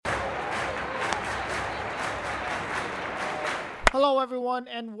Hello, everyone,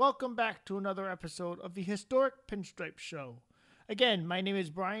 and welcome back to another episode of the Historic Pinstripe Show. Again, my name is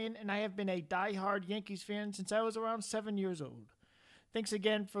Brian, and I have been a die-hard Yankees fan since I was around 7 years old. Thanks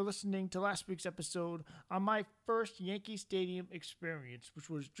again for listening to last week's episode on my first Yankee Stadium experience, which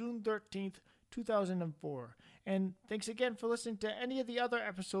was June 13th, 2004. And thanks again for listening to any of the other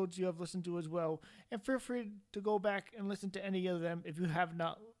episodes you have listened to as well. And feel free to go back and listen to any of them if you have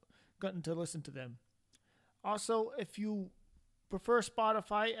not gotten to listen to them. Also, if you prefer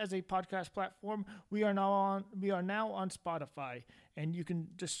Spotify as a podcast platform, we are now on Spotify, and you can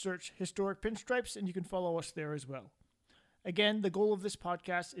just search Historic Pinstripes and you can follow us there as well. Again, the goal of this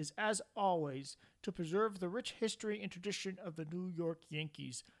podcast is, as always, to preserve the rich history and tradition of the New York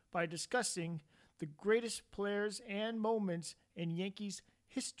Yankees by discussing the greatest players and moments in Yankees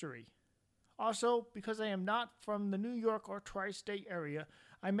history. Also, because I am not from the New York or tri-state area,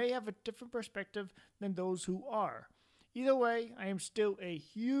 I may have a different perspective than those who are. Either way, I am still a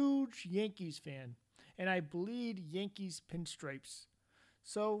huge Yankees fan, and I bleed Yankees pinstripes.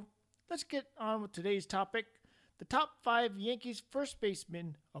 So, let's get on with today's topic, the top 5 Yankees first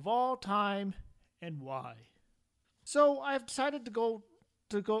basemen of all time and why. So, I've decided to go.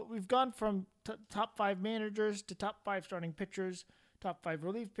 We've gone from top 5 managers to top 5 starting pitchers, top 5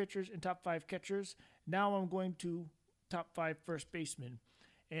 relief pitchers, and top 5 catchers. Now I'm going to top 5 first basemen.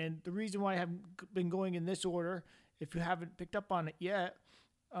 And the reason why I haven't been going in this order, if you haven't picked up on it yet,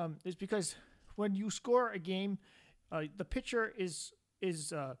 is because when you score a game, the pitcher is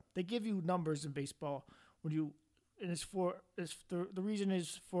they give you numbers in baseball the reason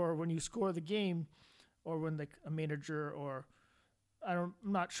is for when you score the game, or when a manager, or I'm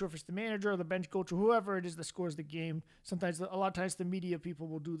not sure if it's the manager or the bench coach or whoever it is that scores the game. Sometimes, a lot of times, the media people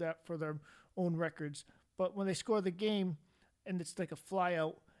will do that for their own records. But when they score the game, and it's like a fly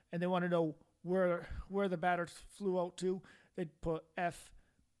out, and they want to know where the batter flew out to, they'd put F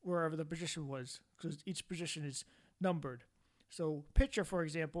wherever the position was, because each position is numbered. So pitcher, for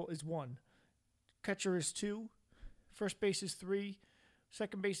example, is 1. Catcher is 2. First base is 3.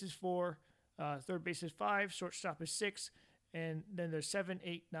 Second base is 4. Third base is 5. Shortstop is 6. And then there's 7,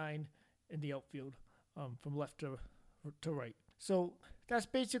 8, 9 in the outfield, from left to right. So that's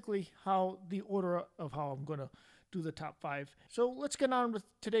basically how the order of how I'm going to do the top 5. So let's get on with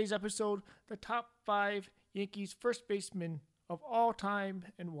today's episode, the top 5 Yankees first basemen of all time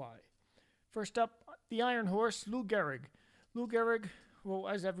and why. First up, the Iron Horse, Lou Gehrig. Lou Gehrig, well,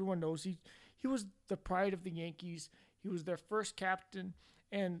 as everyone knows, he was the pride of the Yankees. He was their first captain,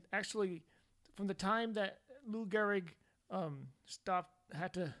 and actually, from the time that Lou Gehrig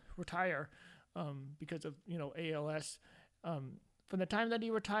had to retire because of ALS, from the time that he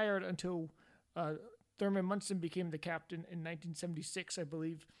retired until Thurman Munson became the captain in 1976, I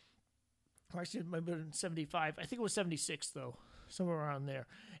believe. Or actually, it might have been 75. I think it was 76, though, somewhere around there.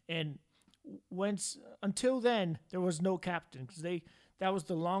 And until then, there was no captain, because that was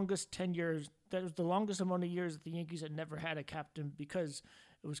the longest 10 years. That was the longest amount of years that the Yankees had never had a captain, because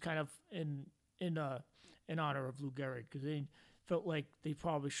it was kind of in honor of Lou Gehrig, because they felt like they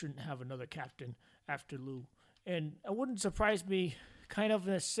probably shouldn't have another captain after Lou. And it wouldn't surprise me, kind of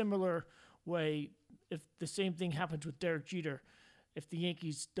in a similar way, if the same thing happens with Derek Jeter, if the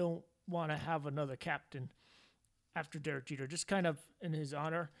Yankees don't want to have another captain after Derek Jeter, just kind of in his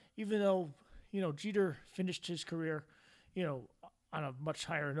honor, even though, Jeter finished his career, on a much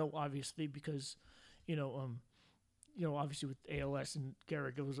higher note, obviously, because, obviously with ALS and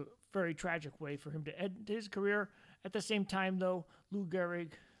Gehrig, it was a very tragic way for him to end his career. At the same time, though, Lou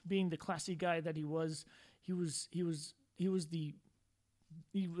Gehrig, being the classy guy that he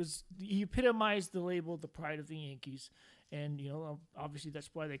epitomized the label, the pride of the Yankees, and obviously that's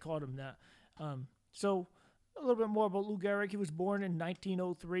why they called him that. So a little bit more about Lou Gehrig. He was born in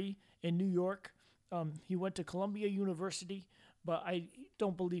 1903 in New York. He went to Columbia University, but I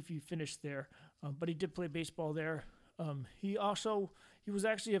don't believe he finished there. But he did play baseball there. He was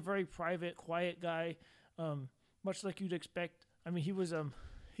actually a very private, quiet guy, much like you'd expect. I mean,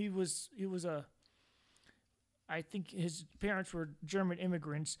 I think his parents were German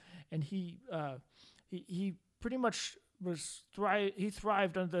immigrants, and he pretty much he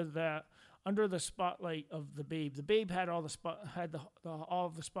thrived under the spotlight of the Babe. The Babe had all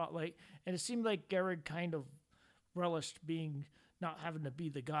of the spotlight, and it seemed like Gehrig kind of relished not having to be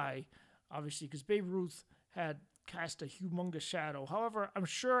the guy, obviously, because Babe Ruth had cast a humongous shadow. However, I'm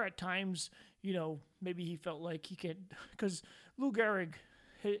sure at times, maybe he felt like he could, because Lou Gehrig,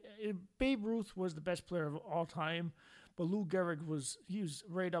 Babe Ruth was the best player of all time, but Lou Gehrig was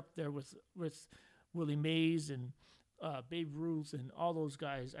right up there with Willie Mays and Babe Ruth, and all those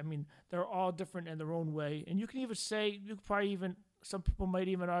guys. I mean, they're all different in their own way. And you can even say, you could probably even, some people might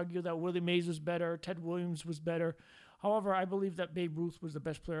even argue that Willie Mays was better, Ted Williams was better. However, I believe that Babe Ruth was the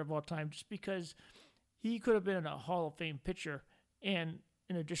best player of all time just because he could have been a Hall of Fame pitcher, and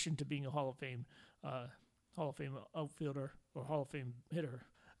in addition to being a Hall of Fame outfielder or Hall of Fame hitter.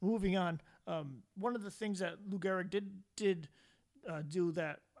 Moving on, one of the things that Lou Gehrig did do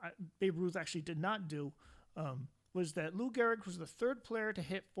that Babe Ruth actually did not do was that Lou Gehrig was the third player to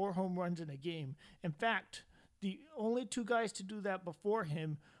hit 4 home runs in a game. In fact, the only 2 guys to do that before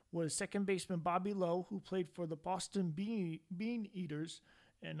him was second baseman Bobby Lowe, who played for the Boston Bean Eaters,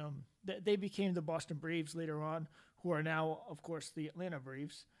 and they became the Boston Braves later on, who are now, of course, the Atlanta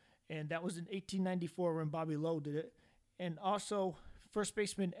Braves. And that was in 1894 when Bobby Lowe did it. And also, first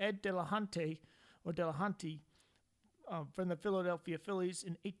baseman Ed Delahanty from the Philadelphia Phillies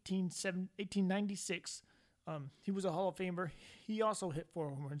in 1896. He was a Hall of Famer. He also hit 4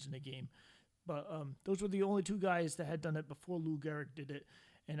 home runs in a game. But those were the only 2 guys that had done it before Lou Gehrig did it.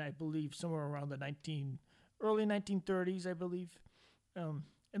 And I believe somewhere around the early 1930s, I believe. And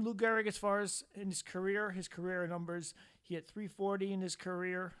Lou Gehrig, as far as in his career numbers, he had 340 in his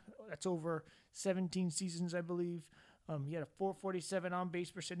career. That's over 17 seasons, I believe. He had a 447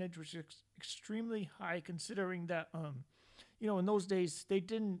 on-base percentage, which is extremely high considering that, in those days, I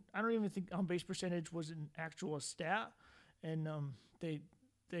don't even think on-base percentage was an actual stat. And they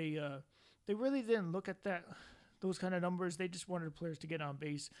really didn't look at those kind of numbers. They just wanted players to get on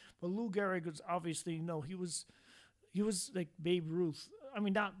base. But Lou Gehrig was obviously, he was like Babe Ruth. I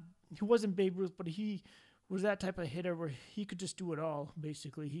mean, he wasn't Babe Ruth, but he was that type of hitter where he could just do it all,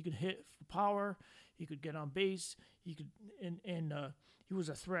 basically. He could hit for power, he could get on base, he could, and he was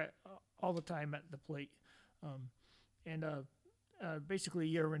a threat all the time at the plate. Basically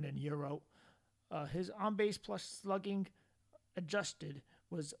year in and year out. His on-base plus slugging adjusted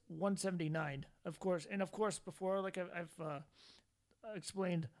was 179, of course. And of course, before, like I've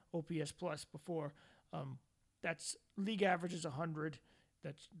explained OPS plus before, that's league average is 100.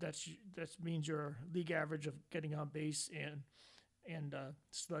 That means your league average of getting on base and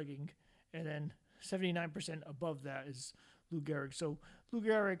slugging, and then 79% above that is Lou Gehrig. So Lou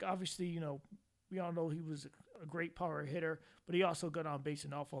Gehrig, obviously, we all know he was a great power hitter, but he also got on base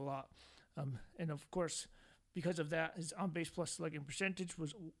an awful lot. And of course, because of that, his on base plus slugging percentage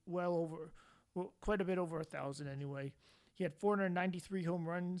was quite a bit over 1,000 anyway. He had 493 home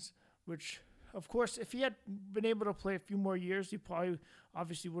runs, which, of course, if he had been able to play a few more years, he probably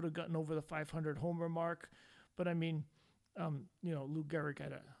obviously would have gotten over the 500 homer mark. But I mean, Lou Gehrig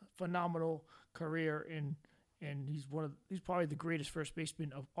had a phenomenal career, and he's probably the greatest first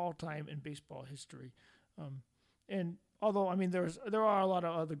baseman of all time in baseball history. And although, I mean, there are a lot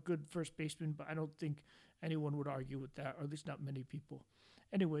of other good first basemen, but I don't think anyone would argue with that, or at least not many people.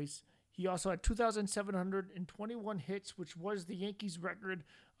 Anyways, he also had 2,721 hits, which was the Yankees' record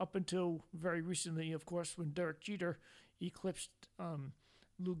up until very recently, of course, when Derek Jeter eclipsed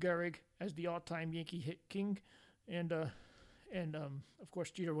Lou Gehrig as the all-time Yankee hit king. And of course,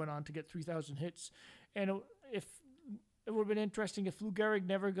 Jeter went on to get 3,000 hits. And if it would have been interesting if Lou Gehrig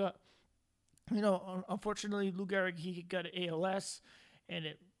never got, unfortunately, Lou Gehrig, he got ALS, and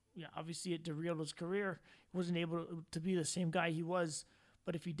obviously it derailed his career. He wasn't able to be the same guy he was.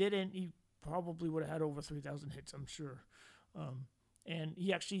 But if he didn't, he probably would have had over 3,000 hits, I'm sure. And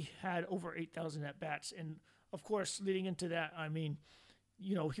he actually had over 8,000 at-bats. And, of course, leading into that, I mean,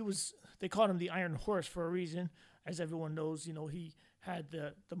 they called him the Iron Horse for a reason. As everyone knows, he had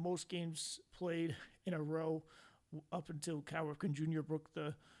the most games played in a row up until Cal Ripken Jr.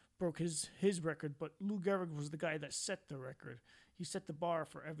 broke his record. But Lou Gehrig was the guy that set the record. He set the bar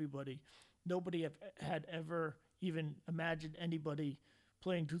for everybody. Nobody had ever even imagined anybody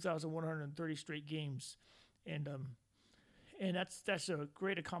playing 2,130 straight games, and that's a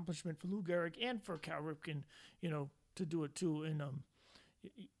great accomplishment for Lou Gehrig and for Cal Ripken, to do it too. And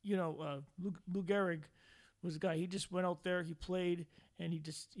Lou Gehrig was a guy. He just went out there, he played, and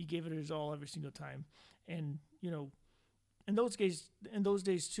he gave it his all every single time. And in those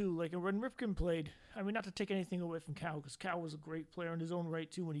days too, like when Ripken played, I mean, not to take anything away from Cal, because Cal was a great player in his own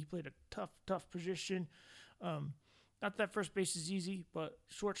right too, when he played a tough position. Not that first base is easy, but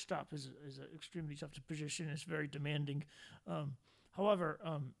shortstop is an extremely tough position. It's very demanding. However,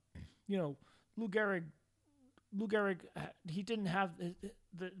 Lou Gehrig, he didn't have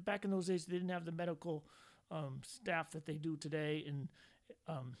back in those days. They didn't have the medical staff that they do today, and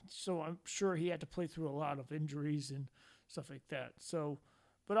so I'm sure he had to play through a lot of injuries and stuff like that. So,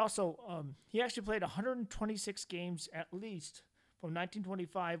 but also he actually played 126 games at least from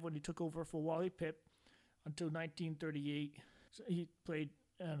 1925 when he took over for Wally Pipp until 1938. So he played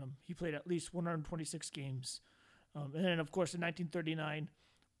at least 126 games, and then of course in 1939,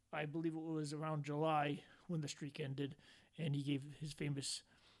 I believe it was around July when the streak ended, and he gave his famous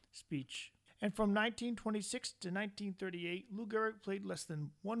speech. And from 1926 to 1938, Lou Gehrig played less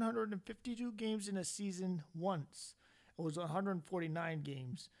than 152 games in a season once. It was 149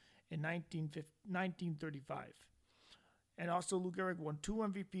 games in 1935. And also, Lou Gehrig won 2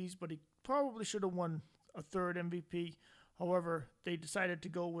 MVPs, but he probably should have won a third MVP. However, they decided to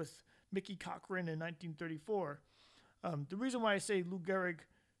go with Mickey Cochrane in 1934. The reason why I say Lou Gehrig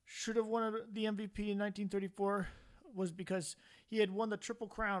should have won the MVP in 1934 was because he had won the Triple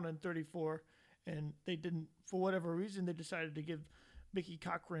Crown in 34, and they didn't, for whatever reason, they decided to give Mickey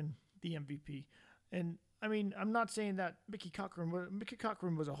Cochrane the MVP. And I mean, I'm not saying that Mickey Cochrane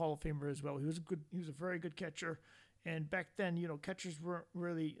was a Hall of Famer as well. He was a very good catcher. And back then, catchers weren't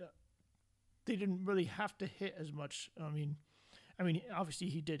really, they didn't really have to hit as much. I mean, obviously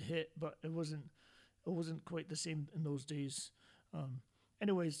he did hit, but it wasn't quite the same in those days.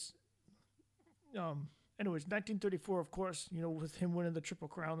 Anyways, 1934, of course, with him winning the Triple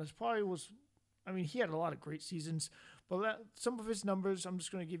Crown, this probably was, he had a lot of great seasons, but some of his numbers, I'm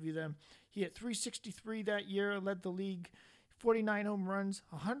just going to give you them. He had 363 that year, led the league, 49 home runs,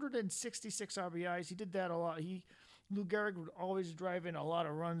 166 RBIs. He did that a lot. Lou Gehrig would always drive in a lot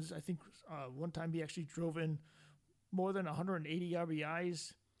of runs. I think one time he actually drove in more than 180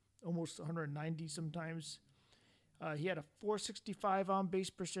 RBIs, almost 190 sometimes. He had a 465 on-base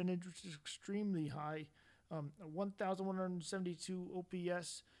percentage, which is extremely high, a 1,172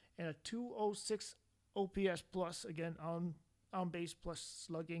 OPS, and a 206 OPS plus, again, on-base plus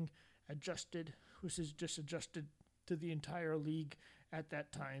slugging adjusted, which is just adjusted to the entire league at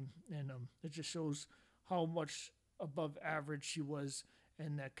that time. And it just shows how much above average he was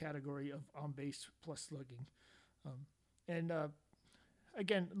in that category of on-base plus slugging.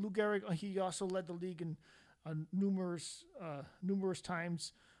 Again, Lou Gehrig, he also led the league in numerous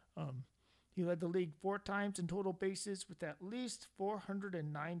times. He led the league 4 times in total bases with at least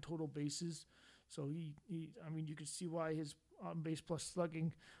 409 total bases. So you can see why his on-base plus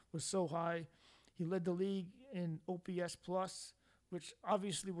slugging was so high. He led the league in OPS plus, which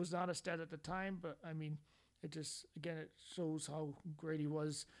obviously was not a stat at the time, but it shows how great he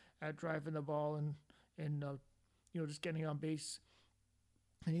was at driving the ball and just getting on base.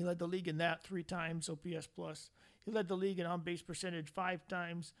 And he led the league in that 3 times, OPS plus. He led the league in on-base percentage 5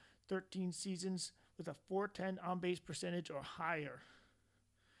 times, 13 seasons, with a .410 on-base percentage or higher.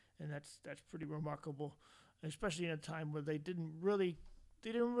 And that's pretty remarkable, especially in a time where they didn't really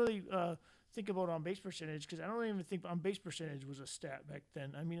think about on-base percentage, because I don't even think on-base percentage was a stat back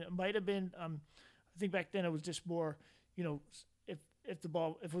then. It might have been. I think back then it was just more, if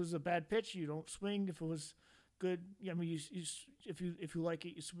it was a bad pitch, you don't swing. If it was good, if you like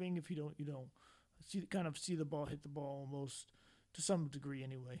it, you swing. If you don't, you don't. See the ball hit the ball almost to some degree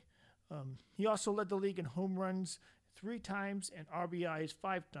anyway. He also led the league in home runs 3 times and RBIs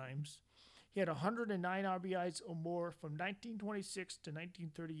 5 times. He had 109 RBIs or more from 1926 to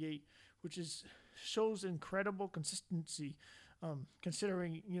 1938, which shows incredible consistency,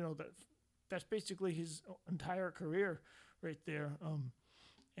 considering that's basically his entire career right there.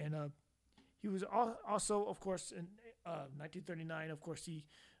 He was also, of course, in 1939. Of course, he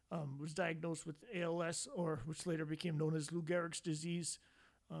was diagnosed with ALS, or which later became known as Lou Gehrig's disease,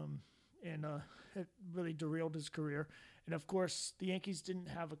 and it really derailed his career. And of course, the Yankees didn't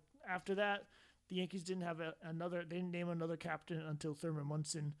have after that. The Yankees didn't have another. They didn't name another captain until Thurman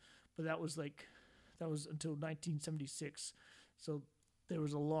Munson, but that was until 1976. So there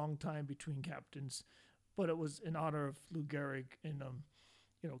was a long time between captains, but it was in honor of Lou Gehrig, and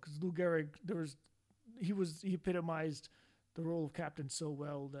because Lou Gehrig, he epitomized the role of captain so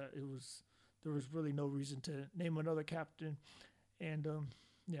well that there was really no reason to name another captain. And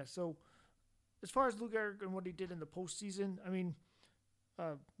so as far as Lou Gehrig and what he did in the postseason,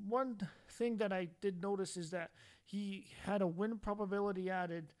 one thing that I did notice is that he had a win probability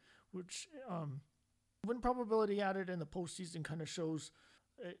added, which win probability added in the postseason kind of shows.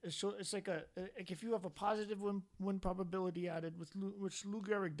 It's like if you have a positive win probability added, which Lou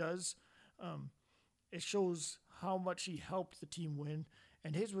Gehrig does, it shows how much he helped the team win,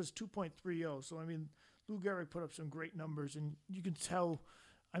 and his was 2.30. So Lou Gehrig put up some great numbers, and you can tell.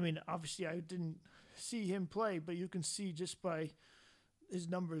 Obviously I didn't see him play, but you can see just by his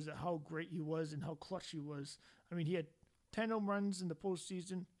numbers at how great he was and how clutch he was. He had 10 home runs in the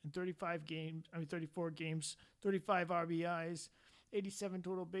postseason in 34 games, 35 RBIs, 87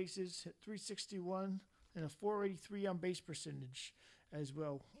 total bases, hit 361, and a 483 on base percentage as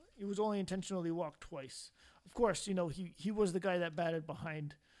well. he was only intentionally walked twice. Of course, he was the guy that batted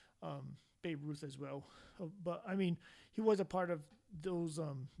behind Babe Ruth as well. But I mean, he was a part of those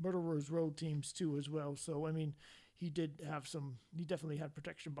Murderers Row teams too as well. So I mean, he definitely had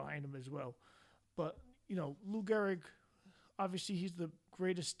protection behind him as well. But Lou Gehrig, obviously he's the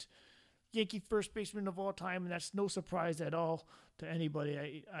greatest Yankee first baseman of all time, and that's no surprise at all to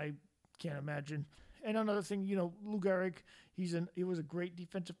anybody. I can't imagine. And another thing, Lou Gehrig, he was a great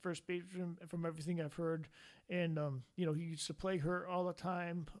defensive first baseman from everything I've heard, and he used to play hurt all the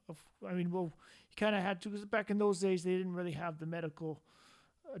time. He kind of had to, because back in those days they didn't really have the medical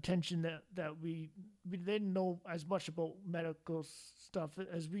attention that they didn't know as much about medical stuff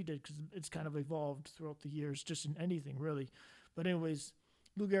as we did, because it's kind of evolved throughout the years, just in anything really. But anyways,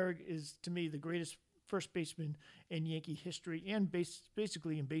 Lou Gehrig is, to me, the greatest first baseman in Yankee history and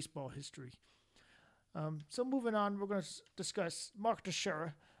basically in baseball history. So moving on, we're going to discuss Mark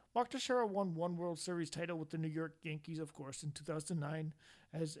Teixeira. Mark Teixeira won one World Series title with the New York Yankees, of course, in 2009,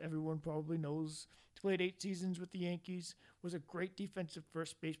 as everyone probably knows. He played 8 seasons with the Yankees, was a great defensive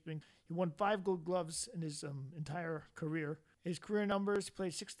first baseman. He won 5 Gold Gloves in his entire career. His career numbers: he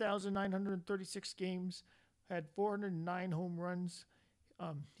played 6,936 games, had 409 home runs.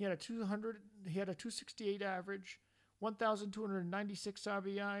 He had a 268 average, 1,296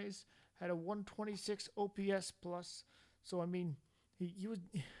 RBIs, had a 126 OPS plus. So I mean,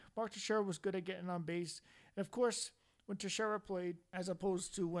 Mark Teixeira was good at getting on base. And of course, when Teixeira played, as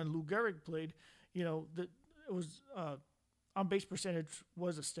opposed to when Lou Gehrig played, it was on base percentage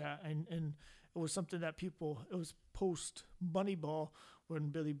was a stat, and it was something that it was post Moneyball when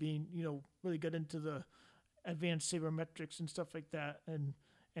Billy Beane really got into the advanced sabermetrics and stuff like that, and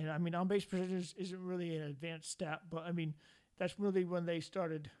I mean, on base percentage isn't really an advanced stat, but I mean, that's really when they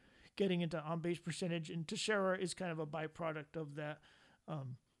started getting into on base percentage, and Teixeira is kind of a byproduct of that,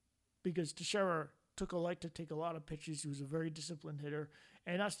 because Teixeira liked to take a lot of pitches. He was a very disciplined hitter,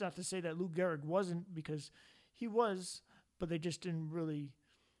 and that's not to say that Lou Gehrig wasn't, because he was, but they just didn't really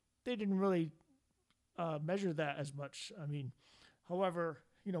measure that as much. I mean, however,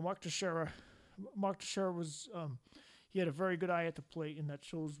 Mark Teixeira was he had a very good eye at the plate, and that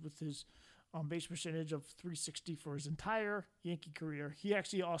shows with his on-base percentage of .360 for his entire Yankee career. He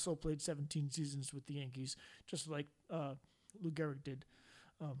actually also played 17 seasons with the Yankees, just like Lou Gehrig did.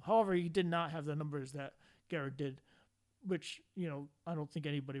 However, he did not have the numbers that Gehrig did, which I don't think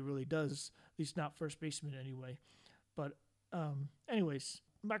anybody really does, at least not first baseman anyway. But anyways,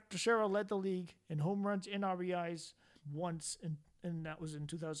 Mark Teixeira led the league in home runs and RBIs once, and that was in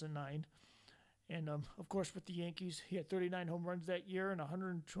 2009. And, of course, with the Yankees, he had 39 home runs that year and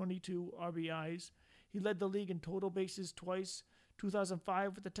 122 RBIs. He led the league in total bases twice,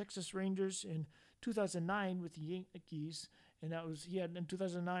 2005 with the Texas Rangers and 2009 with the Yankees. And in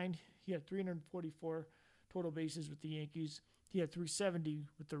 2009, he had 344 total bases with the Yankees. He had 370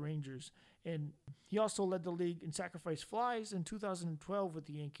 with the Rangers. And he also led the league in sacrifice flies in 2012 with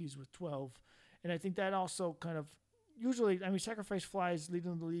the Yankees with 12. And I think that also kind of, usually, sacrifice flies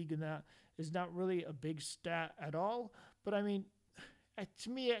leading the league in that is not really a big stat at all. But I mean, to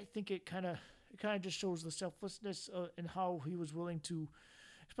me, I think it kind of just shows the selflessness and how he was willing to,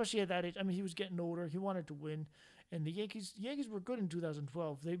 especially at that age. I mean, he was getting older. He wanted to win. And the Yankees were good in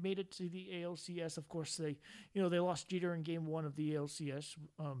 2012. They made it to the ALCS. Of course, they lost Jeter in Game 1 of the ALCS.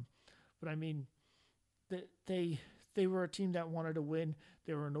 But I mean, they were a team that wanted to win.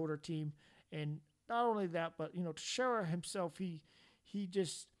 They were an older team, and not only that, but Teixeira himself, he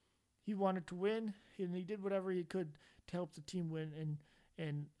wanted to win, and he did whatever he could to help the team win.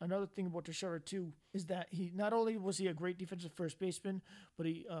 And another thing about Teixeira too is that he not only was he a great defensive first baseman, but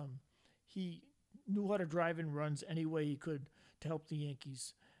he knew how to drive in runs any way he could to help the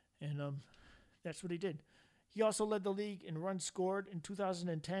Yankees, and that's what he did. He also led the league in runs scored in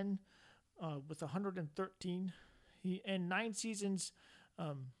 2010 with 113. In 9 seasons,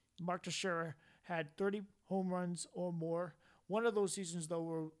 Mark Teixeira had 30 home runs or more. One of those seasons,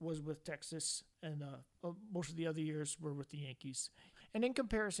 though, was with Texas, and most of the other years were with the Yankees. And in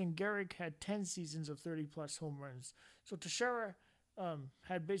comparison, Gehrig had 10 seasons of 30-plus home runs. So Teixeira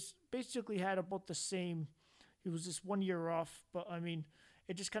had basically had about the same. He was just 1 year off, but I mean,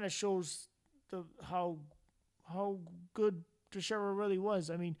 it just kind of shows how good Teixeira really was.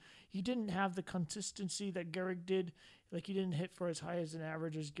 I mean, he didn't have the consistency that Gehrig did. Like, he didn't hit for as high as an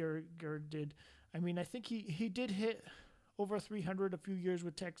average as Gehrig did. I mean, I think he did hit over 300 a few years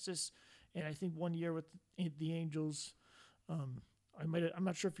with Texas, and I think 1 year with the Angels. I'm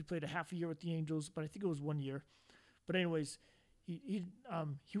not sure if he played a half a year with the Angels, but I think it was 1 year. But anyways, he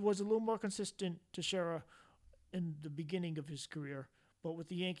was a little more consistent, Teixeira, in the beginning of his career. but with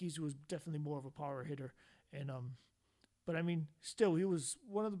the Yankees, he was definitely more of a power hitter. And but I mean, still, he was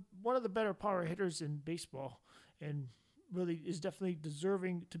one of the better power hitters in baseball, and really is definitely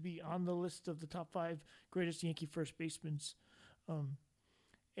deserving to be on the list of the top five greatest Yankee first basemen. Um,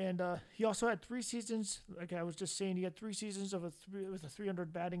 and he also had 3 seasons. Like I was just saying, he had 3 seasons with a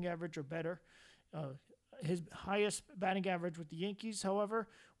 300 batting average or better. Uh, his highest batting average with the Yankees, however,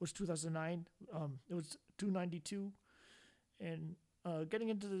 was 2009. It was 292. And getting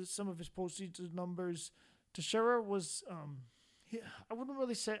into some of his postseason numbers, Teixeira was. I wouldn't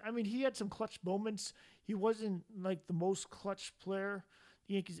really say. I mean, he had some clutch moments. He wasn't like the most clutch player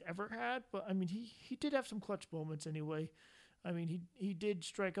the Yankees ever had, but I mean, he did have some clutch moments anyway. I mean, he did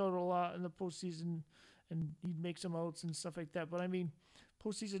strike out a lot in the postseason, and he'd make some outs and stuff like that. But I mean,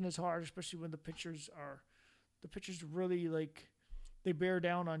 postseason is hard, especially when the pitchers really like they bear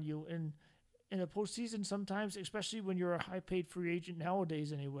down on you. And in the postseason, sometimes, especially when you're a high paid free agent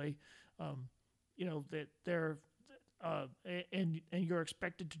nowadays, anyway, um, that they're and you're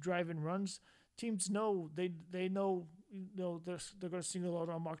expected to drive in runs. Teams know they know they're going to single out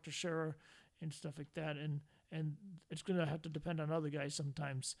on Mark Teixeira and stuff like that, and it's going to have to depend on other guys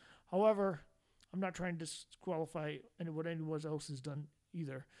sometimes. However, I'm not trying to disqualify what anyone else has done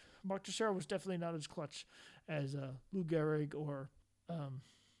either. Mark Teixeira was definitely not as clutch as Lou Gehrig or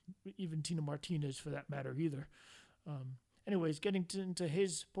even Tino Martinez for that matter either. Anyways, getting into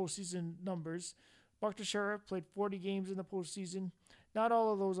his postseason numbers, Mark Teixeira played 40 games in the postseason. Not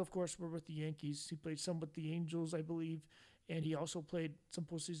all of those, of course, were with the Yankees. He played some with the Angels, I believe, and he also played some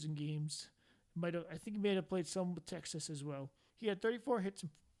postseason games. I think he may have played some with Texas as well. He had 34 hits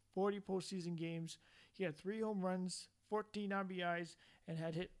in 40 postseason games. He had 3 home runs, 14 RBIs, and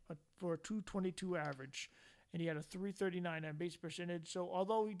had hit for a 222 average. And he had a 339 on base percentage. So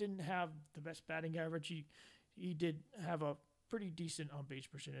although he didn't have the best batting average, he did have a pretty decent on base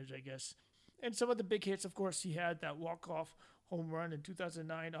percentage, I guess. And some of the big hits, of course, he had that walk-off home run in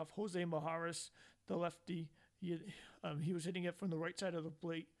 2009 off Jose Mojarras, the lefty. He was hitting it from the right side of the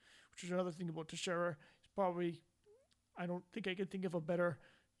plate, which is another thing about Teixeira. I don't think I can think of a better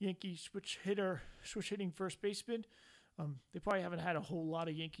Yankee switch hitting first baseman. They probably haven't had a whole lot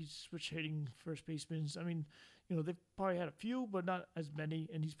of Yankees switch hitting first basemen. I mean, they've probably had a few, but not as many,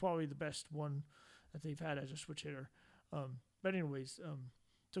 and he's probably the best one that they've had as a switch hitter. But anyways,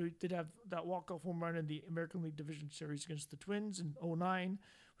 so he did have that walk-off home run in the American League Division Series against the Twins in '09,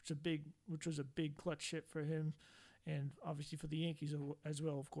 which was a big clutch hit for him, and obviously for the Yankees as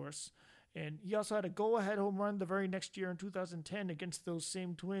well, of course. And he also had a go-ahead home run the very next year in 2010 against those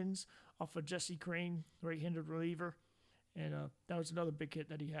same Twins off of Jesse Crain, right-handed reliever. And that was another big hit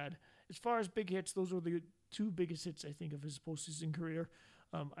that he had. As far as big hits, those were the 2 biggest hits, I think, of his postseason career.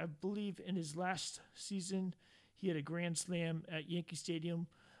 I believe in his last season, he had a grand slam at Yankee Stadium.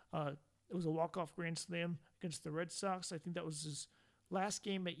 It was a walk-off grand slam against the Red Sox. I think that was his last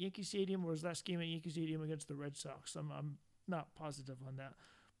game at Yankee Stadium or his last game at Yankee Stadium against the Red Sox. I'm not positive on that.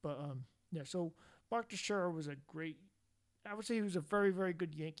 But, yeah, so Mark Teixeira was I would say he was a very, very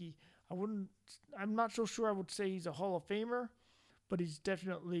good Yankee. I'm not so sure I would say he's a Hall of Famer, but he's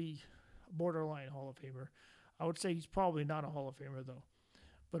definitely a borderline Hall of Famer. I would say he's probably not a Hall of Famer, though.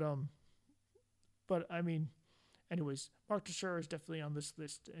 But I mean, anyways, Mark Teixeira is definitely on this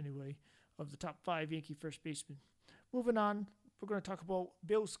list anyway of the top 5 Yankee first basemen. Moving on, we're going to talk about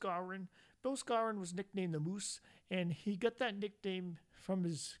Bill Skowron. Bill Skowron was nicknamed the Moose, and he got that nickname from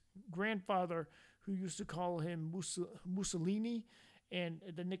his grandfather, who used to call him Mussolini, and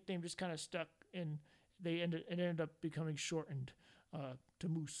the nickname just kind of stuck, and it ended up becoming shortened to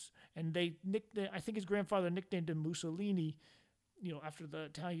Moose. And I think his grandfather nicknamed him Mussolini, after the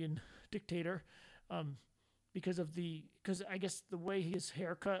Italian dictator, because I guess the way his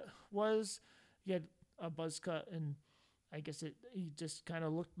haircut was, he had a buzz cut, and I guess he just kind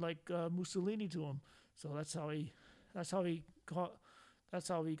of looked like Mussolini to him. So that's how he got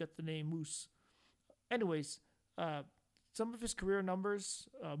the name Moose. Anyways, some of his career numbers,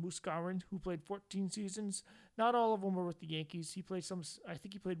 Moose Skowron, who played 14 seasons, not all of them were with the Yankees. I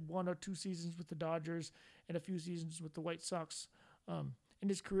think he played 1 or 2 seasons with the Dodgers and a few seasons with the White Sox. In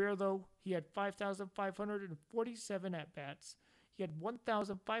his career, though, he had 5,547 at-bats. He had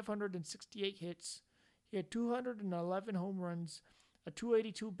 1,568 hits. He had 211 home runs, a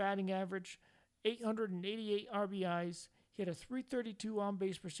 282 batting average, 888 RBIs. He had a 332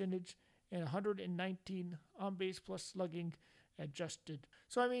 on-base percentage, and 119 on base plus slugging adjusted.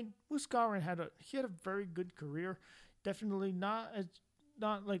 So I mean, Moose Skowron had a very good career. Definitely not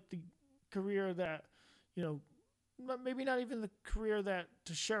like the career that maybe not even the career that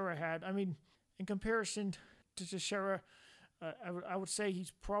Teixeira had. I mean, in comparison to Teixeira, I would say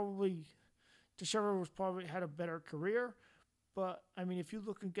he's probably Teixeira was probably had a better career, but I mean, if you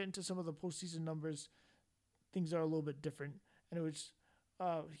look and get into some of the postseason numbers, things are a little bit different. And it was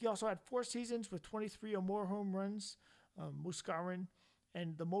he also had 4 seasons with 23 or more home runs, Muscarin,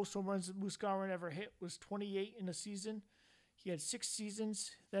 and the most home runs that Muscarin ever hit was 28 in a season. He had 6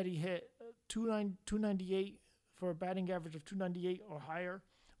 seasons that he hit 298 for a batting average of 298 or higher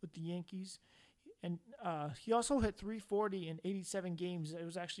with the Yankees. And he also hit 340 in 87 games. It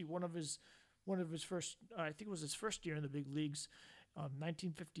was actually one of his first. I think it was his first year in the big leagues,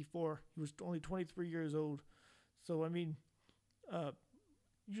 1954. He was only 23 years old. So I mean,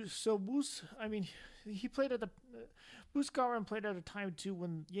 Moose. I mean, he played at the Moose Garland played at a time too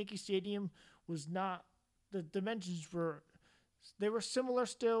when Yankee Stadium was not, the dimensions were, they were similar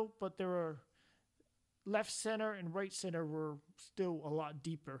still, but there were left center and right center were still a lot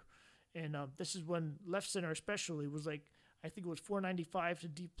deeper. And this is when left center especially was like, I think it was 495 to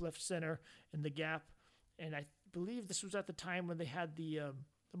deep left center in the gap. And I believe this was at the time when they had the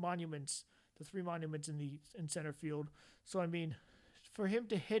monuments, the 3 monuments in center field. So, I mean, for him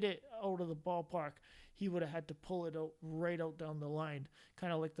to hit it out of the ballpark, he would have had to pull it out right out down the line,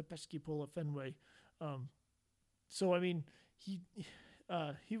 kind of like the Pesky pull at Fenway. So, I mean, he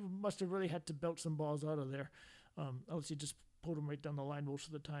must have really had to belt some balls out of there. Else he just pulled him right down the line most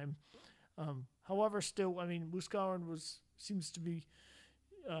of the time. However, still, I mean, Muscarin seemed to be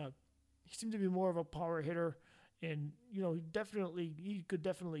more of a power hitter, and you know, he could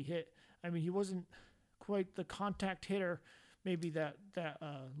definitely hit. I mean, he wasn't quite the contact hitter maybe that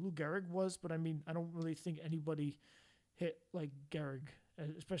Lou Gehrig was, but I mean, I don't really think anybody hit like Gehrig,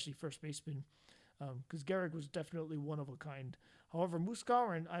 especially first baseman, because Gehrig was definitely one of a kind. However,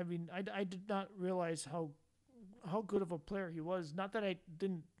 Muscarin, I mean, I did not realize how good of a player he was. Not that I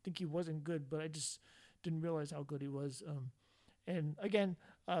didn't think he wasn't good, but I just didn't realize how good he was. And again,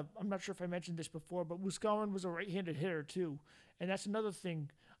 I'm not sure if I mentioned this before, but Muscarin was a right-handed hitter too, and that's another thing.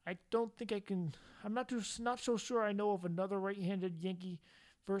 I don't think I can. I'm not so sure I know of another right-handed Yankee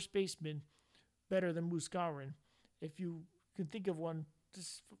first baseman better than Muscarin. If you can think of one,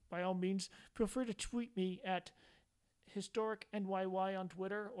 just by all means, feel free to tweet me at HistoricNYY on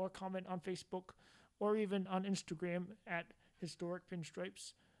Twitter, or comment on Facebook, or even on Instagram at Historic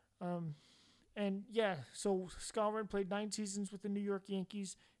Pinstripes. And yeah, so Skowron played 9 seasons with the New York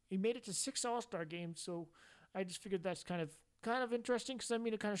Yankees. He made it to 6 All-Star games, so I just figured that's kind of interesting, because I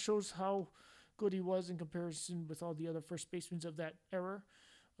mean, it kind of shows how good he was in comparison with all the other first basemen of that era.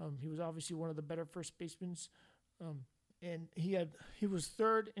 He was obviously one of the better first basemen. And he was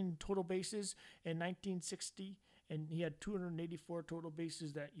third in total bases in 1960, and he had 284 total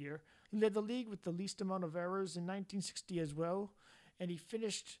bases that year. He led the league with the least amount of errors in 1960 as well, and he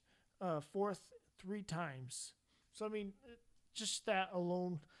finished fourth 3 times. So I mean, just that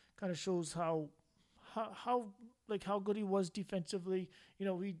alone kind of shows how good he was defensively. You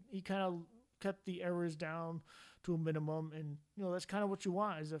know, he kind of kept the errors down to a minimum, and you know, that's kind of what you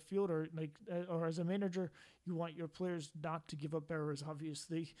want as a fielder, or as a manager. You want your players not to give up errors.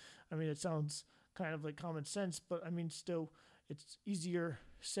 Obviously, I mean, it sounds kind of like common sense, but I mean, still, it's easier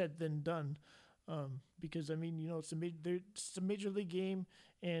said than done, because I mean, you know, it's a major league game,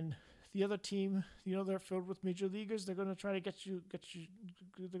 and the other team, you know, they're filled with major leaguers. They're going to try to get you.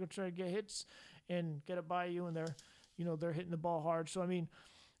 They're going to try to get hits and get it by you, and they're hitting the ball hard. So I mean,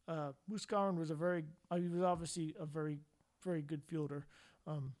 Muscarin was he was obviously a very, very good fielder,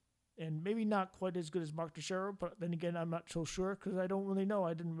 and maybe not quite as good as Mark Teixeira, but then again, I'm not so sure, because I don't really know.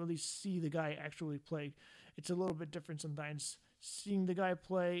 I didn't really see the guy actually play. It's a little bit different sometimes seeing the guy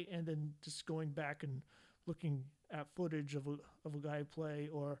play and then just going back and looking at footage of a guy play,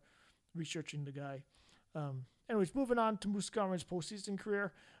 or researching the guy. Anyways, moving on to Muscarin's postseason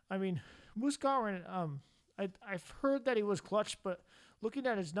career. I mean, Muscarin, I've heard that he was clutch, but looking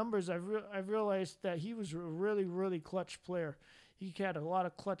at his numbers, I've realized that he was a really, really clutch player. He had a lot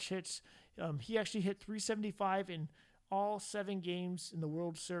of clutch hits. He actually hit 375 in all 7 games in the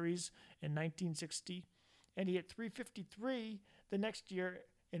World Series in 1960, and he hit 353 the next year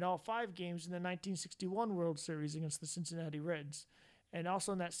in all 5 games in the 1961 World Series against the Cincinnati Reds. And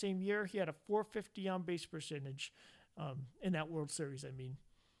also in that same year, he had a 450 on-base percentage in that World Series, I mean.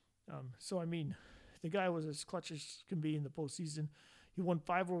 So, I mean, the guy was as clutch as can be in the postseason. He won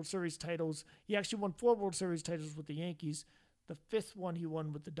 5 World Series titles. He actually won 4 World Series titles with the Yankees. The 5th one he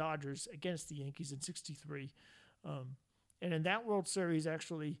won with the Dodgers against the Yankees in 63. And in that World Series,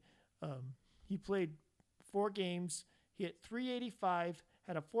 actually, he played 4 games. He hit 385,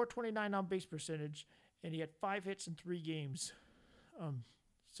 had a 429 on-base percentage, and he had 5 hits in 3 games.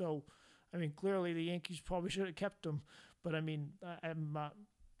 So, I mean, clearly the Yankees probably should have kept him, But I mean, I'm not.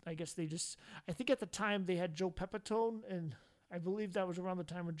 I guess they just. I think at the time they had Joe Pepitone, and I believe that was around the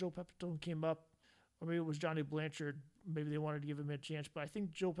time when Joe Pepitone came up, or maybe it was Johnny Blanchard. Maybe they wanted to give him a chance, but I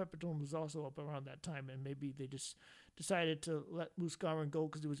think Joe Pepitone was also up around that time, and maybe they just decided to let Moose Garvin go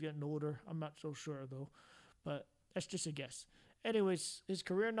because he was getting older. I'm not so sure though, but that's just a guess. Anyways, his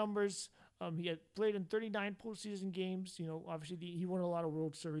career numbers. He had played in 39 postseason games. Obviously he won a lot of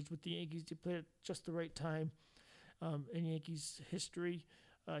World Series with the Yankees. He played at just the right time in Yankees history.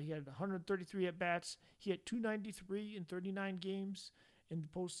 He had 133 at bats. He had 293 in 39 games in the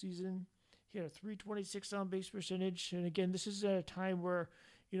postseason. He had a 326 on base percentage. And again, this is at a time where,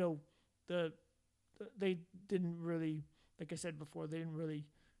 they didn't really, like I said before, they didn't really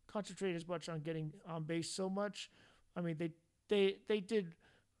concentrate as much on getting on base so much. I mean,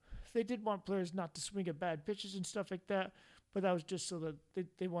 they did want players not to swing at bad pitches and stuff like that, but that was just so that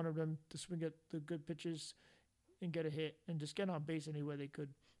they wanted them to swing at the good pitches and get a hit and just get on base any way they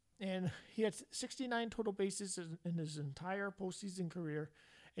could. And he had 69 total bases in his entire postseason career,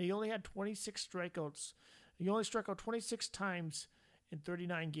 and he only had 26 strikeouts. He only struck out 26 times in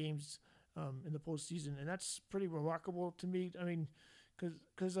 39 games in the postseason, and that's pretty remarkable to me. I mean,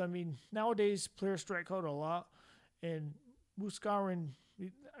 because nowadays players strike out a lot, and Moose Garvin,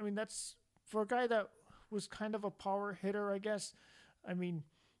 I mean, that's for a guy that was kind of a power hitter, I guess. I mean,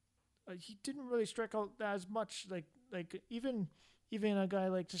 he didn't really strike out as much. Like even a guy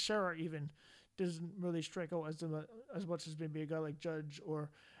like Teixeira even doesn't really strike out as much as maybe a guy like Judge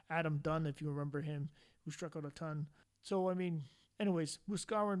or Adam Dunn, if you remember him, who struck out a ton. So I mean, anyways, Moose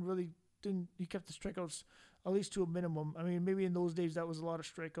Garvin really didn't. He kept the strikeouts at least to a minimum. I mean, maybe in those days that was a lot of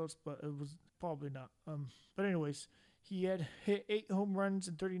strikeouts, but it was probably not. But anyways. He had hit 8 home runs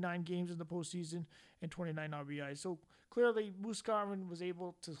in 39 games in the postseason and 29 RBIs. So clearly, Moose Garvin was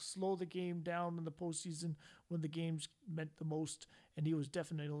able to slow the game down in the postseason when the games meant the most, and he was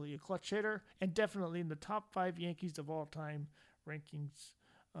definitely a clutch hitter and definitely in the top 5 Yankees of all time rankings.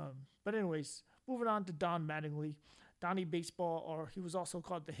 But anyways, moving on to Don Mattingly. Donnie Baseball, or he was also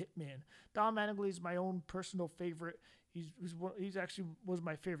called the Hitman. Don Mattingly is my own personal favorite. He's actually was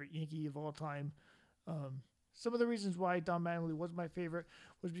my favorite Yankee of all time. Some of the reasons why Don Mattingly was my favorite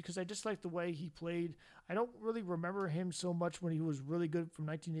was because I just liked the way he played. I don't really remember him so much when he was really good from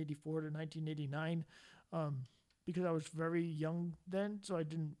 1984 to 1989 because I was very young then, so I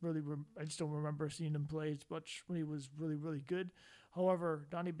didn't really I just don't remember seeing him play as much when he was really, really good. However,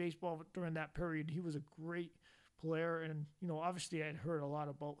 Donnie Baseball during that period, he was a great player, and obviously I had heard a lot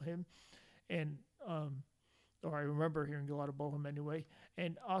about him, and or I remember hearing a lot about him anyway,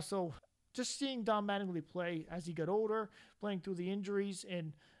 and also just seeing Don Mattingly play as he got older, playing through the injuries,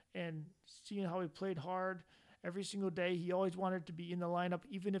 and seeing how he played hard every single day. He always wanted to be in the lineup,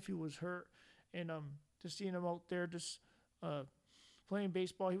 even if he was hurt. And just seeing him out there, just playing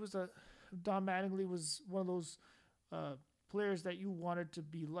baseball. Don Mattingly was one of those players that you wanted to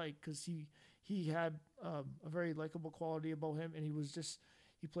be like, because he had a very likable quality about him, and he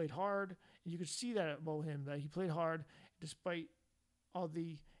played hard, and you could see that about him, that he played hard despite all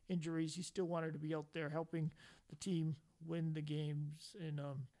the injuries. He still wanted to be out there helping the team win the games, and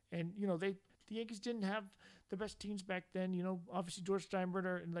the Yankees didn't have the best teams back then. Obviously George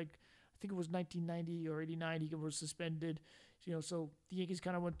Steinbrenner, and I think it was 1990 or 89, he was suspended. So the Yankees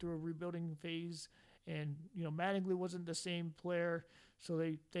kind of went through a rebuilding phase, and Mattingly wasn't the same player, so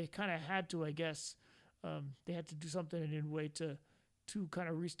they kind of had to, I guess, they had to do something in a way to kind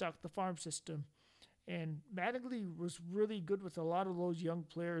of restock the farm system. And Mattingly was really good with a lot of those young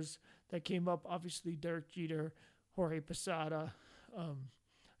players that came up. Obviously, Derek Jeter, Jorge Posada. I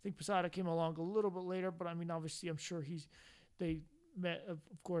think Posada came along a little bit later, but I mean, obviously, I'm sure they met, of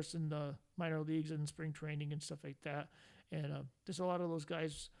course, in the minor leagues and spring training and stuff like that. And there's a lot of those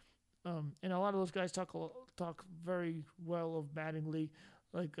guys, and a lot of those guys talk very well of Mattingly.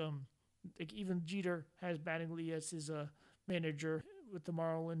 Like even Jeter has Mattingly as his manager with the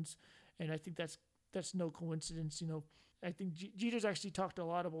Marlins, and I think that's no coincidence. I think Jeter's actually talked a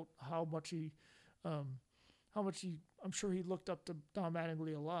lot about how much I'm sure he looked up to Don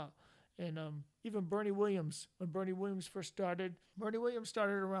Mattingly a lot. And even Bernie Williams, when Bernie Williams first started, around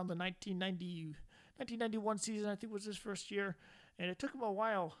the 1991 season, I think was his first year, and it took him a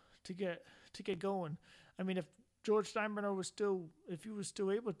while to get going. I mean, if George Steinbrenner was still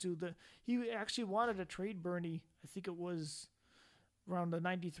able to, he actually wanted to trade Bernie. I think it was around the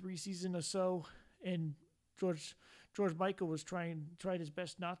 93 season or so, and George Michael was tried his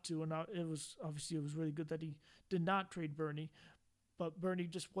best not to, and it was really good that he did not trade Bernie, but Bernie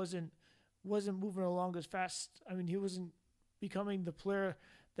just wasn't moving along as fast. I mean, he wasn't becoming the player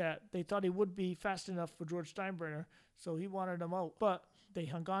that they thought he would be fast enough for George Steinbrenner, so he wanted him out. But they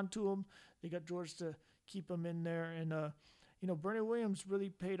hung on to him. They got George to keep him in there, and Bernie Williams really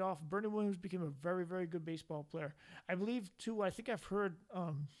paid off. Bernie Williams became a very, very good baseball player. I believe too. I think I've heard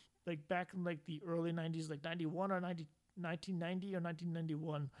like back in like the early '90s, like '91 or 1990 or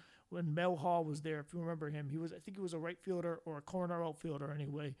 1991, when Mel Hall was there. If you remember him, I think he was a right fielder or a corner outfielder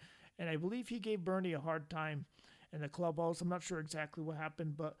anyway. And I believe he gave Bernie a hard time in the clubhouse. I'm not sure exactly what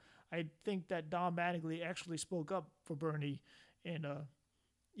happened, but I think that Don Mattingly actually spoke up for Bernie, and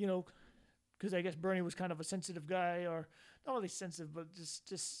because I guess Bernie was kind of a sensitive guy, or not really sensitive, but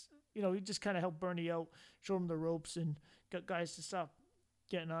just he just kind of helped Bernie out, showed him the ropes, and got guys to stop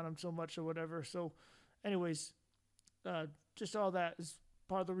getting on him so much or whatever. So, anyways, just all that is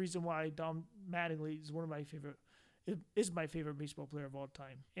part of the reason why Don Mattingly is my favorite baseball player of all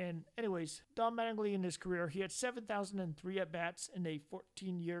time. And anyways, Don Mattingly in his career, he had 7,003 at-bats in a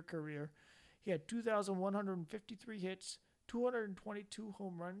 14-year career. He had 2,153 hits, 222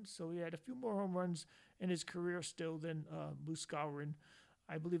 home runs, so he had a few more home runs in his career still than Moose Skowron.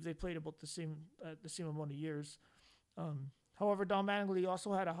 I believe they played about the same amount of years. However, Don Mattingly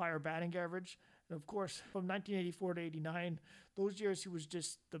also had a higher batting average. And of course, from 1984 to 89, those years he was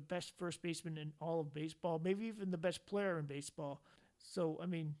just the best first baseman in all of baseball, maybe even the best player in baseball. So, I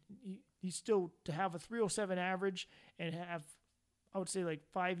mean, he's still, to have a 307 average and have, I would say, like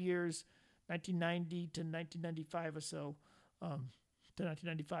 5 years, 1990 to 1995 or so, to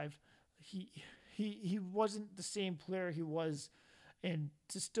 1995, he wasn't the same player he was. And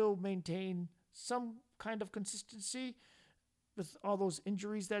to still maintain some kind of consistency with all those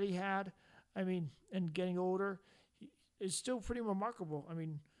injuries that he had, I mean, and getting older, is still pretty remarkable. I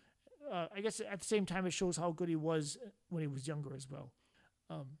mean, I guess at the same time, it shows how good he was when he was younger as well.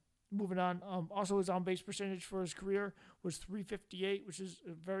 Moving on, also his on-base percentage for his career was .358, which is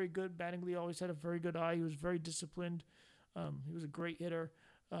very good. Mattingly always had a very good eye. He was very disciplined. He was a great hitter.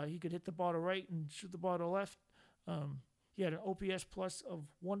 He could hit the ball to right and shoot the ball to left. He had an OPS plus of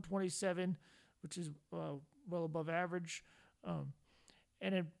 127, which is well above average.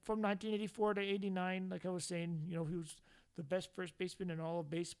 And then from 1984 to 89, like I was saying, he was the best first baseman in all of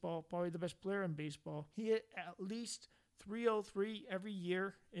baseball, probably the best player in baseball. He hit at least .303 every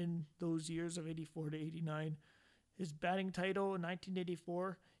year in those years of 84 to 89. His batting title in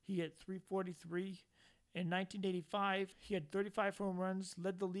 1984, he hit .343. In 1985, he had 35 home runs,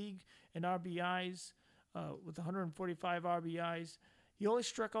 led the league in RBIs with 145 RBIs. He only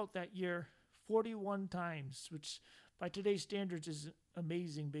struck out that year 41 times, which by today's standards is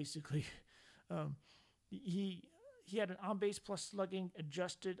amazing, basically. He had an on-base plus slugging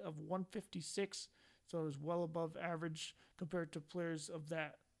adjusted of 156, so it was well above average compared to players of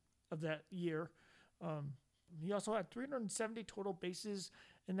that year. He also had 370 total bases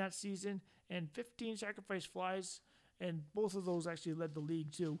in that season and 15 sacrifice flies, and both of those actually led the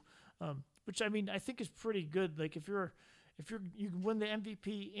league too, which I mean I think is pretty good. Like if you can win the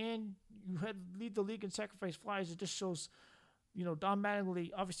MVP and you lead the league in sacrifice flies, it just shows, Don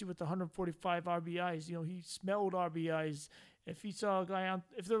Mattingly, obviously with the 145 RBIs, he smelled RBIs. If he saw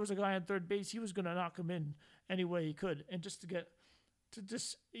if there was a guy on third base, he was going to knock him in any way he could. And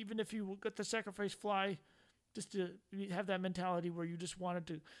even if you got the sacrifice fly, just to have that mentality where you just wanted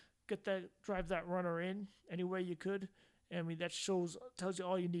to drive that runner in any way you could. I mean, that tells you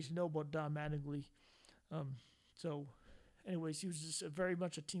all you need to know about Don Mattingly. So anyways, he was just very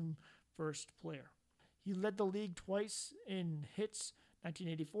much a team first player. He led the league twice in hits,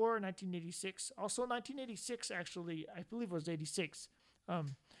 1984 and 1986. Also 1986, actually, I believe it was 86.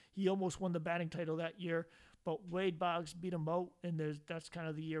 He almost won the batting title that year, but Wade Boggs beat him out, and that's kind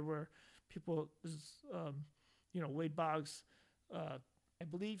of the year where Wade Boggs, I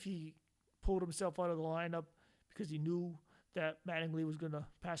believe he pulled himself out of the lineup because he knew that Mattingly was going to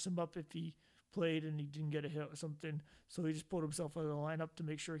pass him up if he played and he didn't get a hit or something. So he just pulled himself out of the lineup to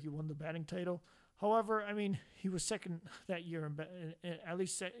make sure he won the batting title. However, I mean, he was second that year,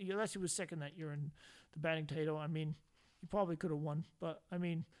 unless he was second that year in the batting title. I mean, he probably could have won, but I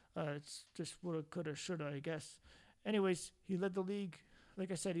mean, it's just woulda, coulda, shoulda, I guess. Anyways, he led the league.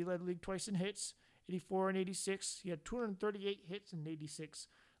 Like I said, he led the league twice in hits, 84 and 86. He had 238 hits in 86,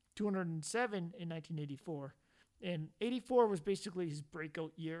 207 in 1984. And 84 was basically his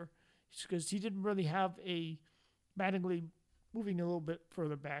breakout year because he didn't really have a Mattingly. Moving a little bit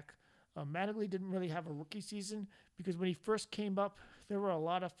further back, Mattingly didn't really have a rookie season because when he first came up, there were a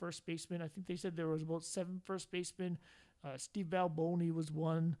lot of first basemen. I think they said there was about 7 first basemen. Steve Balboni was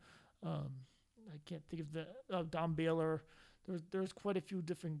one. I can't think of Don Baylor. There's quite a few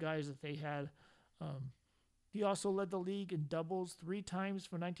different guys that they had. He also led the league in doubles 3 times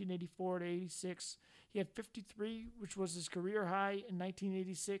from 1984 to 86. He had 53, which was his career high in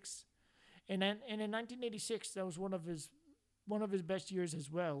 1986. And in 1986, that was one of his best years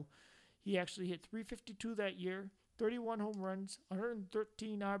as well. He actually hit 352 that year, 31 home runs,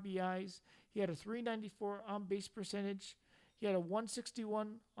 113 RBIs. He had a 394 on base percentage. He had a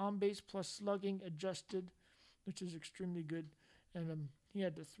 161 on base plus slugging adjusted, which is extremely good. And he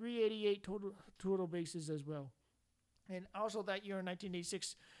had the 388 total bases as well. And also that year in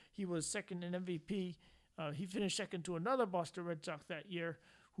 1986, he was second in MVP. He finished second to another Boston Red Sox that year,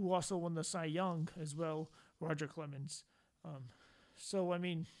 who also won the Cy Young as well, Roger Clemens. So I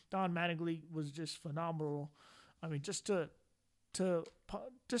mean, Don Mattingly was just phenomenal. I mean, just to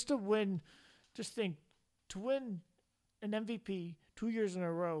win, just think to win an MVP 2 years in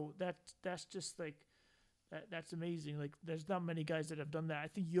a row. That's just like that's amazing. Like there's not many guys that have done that. I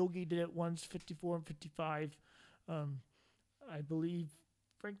think Yogi did it once, 54 and 55. I believe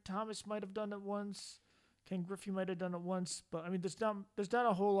Frank Thomas might have done it once. Ken Griffey might have done it once, but I mean, there's not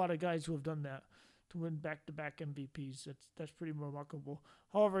a whole lot of guys who have done that to win back-to-back MVPs. That's pretty remarkable.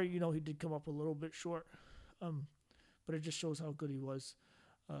 However, he did come up a little bit short, but it just shows how good he was.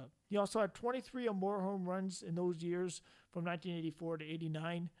 He also had 23 or more home runs in those years from 1984 to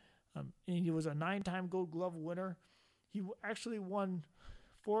 89, and he was a 9-time Gold Glove winner. He actually won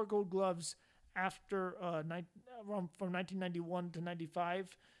 4 Gold Gloves after from 1991 to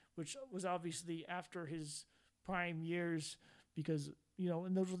 95, which was obviously after his prime years, because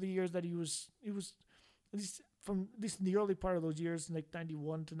and those were the years that he was at least in the early part of those years, like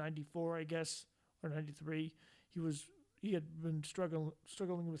 91 to 94, I guess, or 93, he had been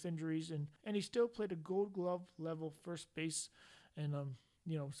struggling with injuries, and he still played a Gold Glove level first base, and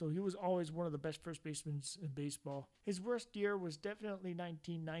so he was always one of the best first basemen in baseball. His worst year was definitely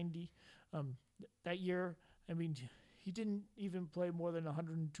 1990. That year, I mean, he didn't even play more than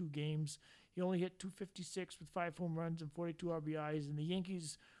 102 games. He only hit 256 with 5 home runs and 42 RBIs, and the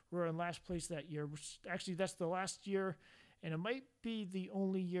Yankees were in last place that year, which actually that's the last year, and it might be the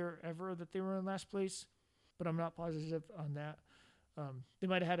only year ever that they were in last place, but I'm not positive on that. They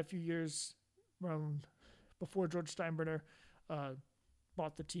might have had a few years before George Steinbrenner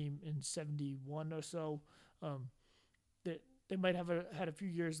bought the team in 71 or so. They might have had a few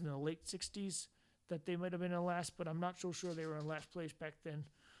years in the late 60s that they might have been in last, but I'm not so sure they were in last place back then.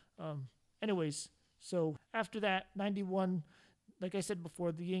 Anyways, so after that, 91, like I said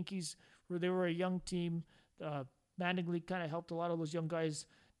before, the Yankees were a young team. Mattingly kind of helped a lot of those young guys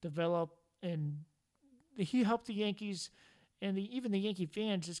develop, and he helped the Yankees and even the Yankee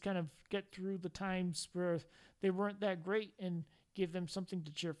fans just kind of get through the times where they weren't that great and give them something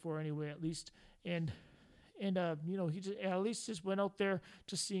to cheer for anyway, at least. And he just, at least just went out there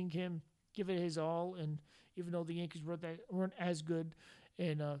just seeing him give it his all. And even though the Yankees weren't as good,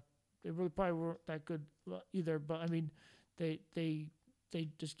 and they really probably weren't that good either, but I mean, they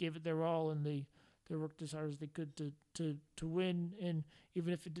just gave it their all, and they worked as hard as they could to win. And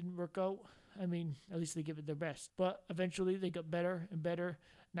even if it didn't work out, I mean, at least they gave it their best. But eventually they got better and better.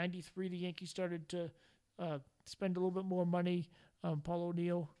 93, the Yankees started to spend a little bit more money. Paul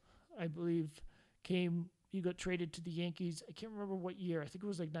O'Neill, I believe, he got traded to the Yankees. I can't remember what year. I think it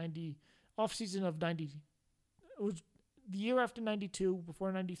was like 90, off-season of 90. It was the year after 92,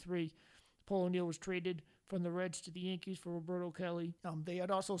 before 93. Paul O'Neill was traded from the Reds to the Yankees for Roberto Kelly. They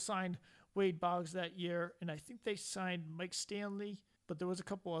had also signed Wade Boggs that year, and I think they signed Mike Stanley, but there was a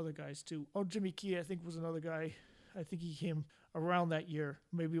couple other guys too. Oh, Jimmy Key, I think, was another guy. I think he came around that year.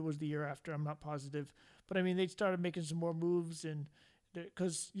 Maybe it was the year after. I'm not positive. But I mean, they started making some more moves, and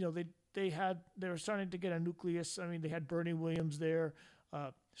because they were starting to get a nucleus. I mean, they had Bernie Williams there.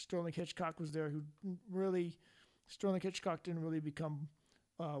 Sterling Hitchcock was there, Sterling Hitchcock didn't really become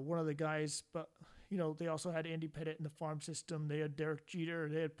one of the guys, but they also had Andy Pettitte in the farm system. They had Derek Jeter.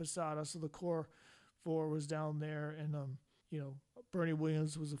 They had Posada. So the core 4 was down there, and Bernie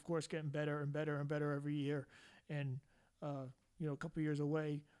Williams was, of course, getting better and better and better every year. And a couple years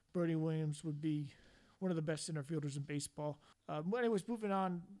away, Bernie Williams would be one of the best center fielders in baseball. Anyways, moving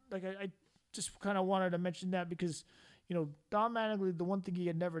on, like I just kind of wanted to mention that because, Don Mattingly, the one thing he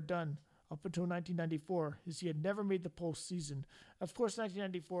had never done up until 1994 is he had never made the postseason. Of course,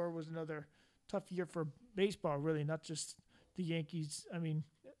 1994 was another tough year for baseball, really, not just the Yankees. I mean,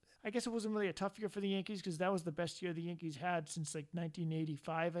 I guess it wasn't really a tough year for the Yankees because that was the best year the Yankees had since like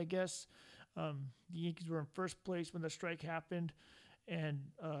 1985, I guess. The Yankees were in first place when the strike happened, and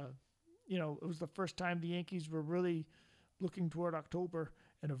it was the first time the Yankees were really looking toward October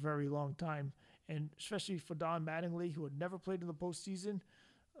in a very long time, and especially for Don Mattingly, who had never played in the postseason.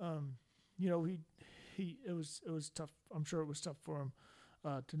 He it was tough. I'm sure it was tough for him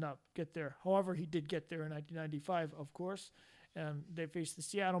to not get there. However, he did get there in 1995, of course. And they faced the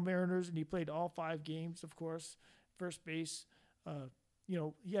Seattle Mariners, and he played all 5 games, of course. First base.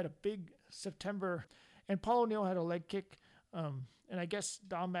 He had a big September, and Paul O'Neill had a leg kick, and I guess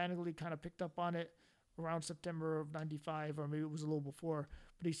Don Mattingly kind of picked up on it around September of '95, or maybe it was a little before.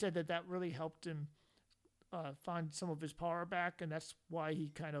 But he said that really helped him find some of his power back, and that's why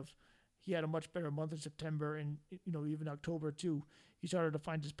he had a much better month in September, and even October too. He started to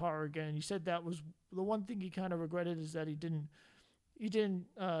find his power again, and he said that was the one thing he kind of regretted, is that he didn't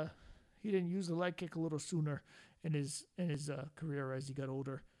use the leg kick a little sooner in his career as he got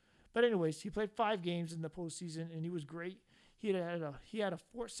older. But anyways, he played 5 games in the postseason, and he was great. He had a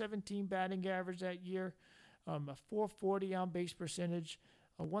 .417 batting average that year, a .440 on base percentage,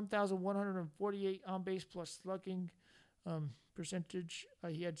 a 1,148 on base plus slugging percentage.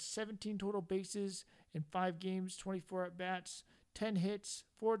 He had 17 total bases in 5 games, 24 at bats, 10 hits,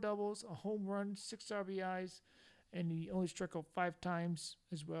 4 doubles, a home run, 6 RBIs, and he only struck out 5 times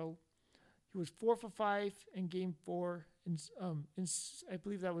as well. He was 4 for 5 in Game 4, I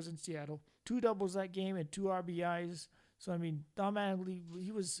believe that was in Seattle. 2 doubles that game and 2 RBIs. So I mean, Don Mattingly,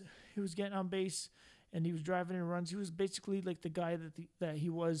 he was getting on base, and he was driving in runs. He was basically like the guy that he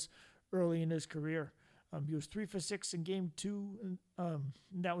was early in his career. He was 3 for 6 in Game 2, and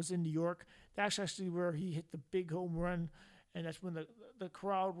that was in New York. That's actually where he hit the big home run, and that's when the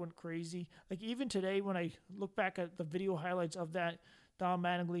crowd went crazy. Like even today, when I look back at the video highlights of that Don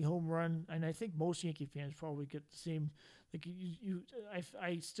Mattingly home run, and I think most Yankee fans probably get the same. Like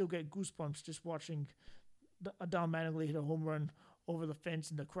I still get goosebumps just watching Don Mattingly hit a home run over the fence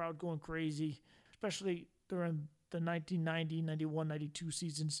and the crowd going crazy, especially during the 1990, 91, 92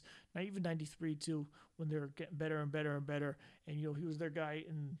 seasons, not even 93 too, when they were getting better and better and better. And, he was their guy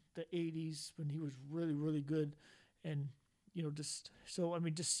in the 80s when he was really, really good. And, just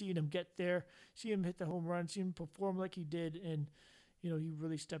seeing him get there, seeing him hit the home run, seeing him perform like he did, and, he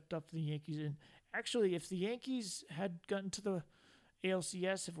really stepped up for the Yankees. And actually, if the Yankees had gotten to the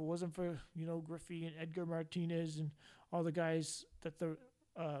ALCS, if it wasn't for, Griffey and Edgar Martinez and all the guys that the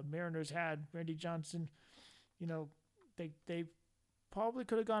Mariners had, Randy Johnson, they probably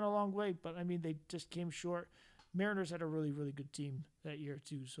could have gone a long way, but I mean, they just came short. Mariners had a really, really good team that year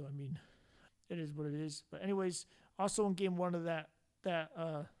too. So, I mean, it is what it is. But anyways, also in Game 1 of that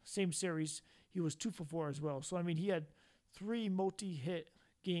same series, he was 2 for 4 as well. So, I mean, he had 3 multi-hit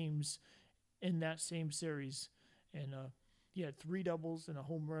games in that same series, and he had 3 doubles and a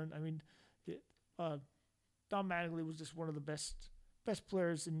home run. I mean, Don Mattingly was just one of the best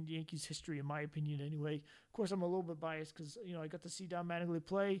players in Yankees history, in my opinion, anyway. Of course, I'm a little bit biased because, I got to see Don Mattingly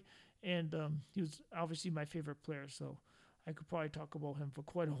play, and he was obviously my favorite player, so I could probably talk about him for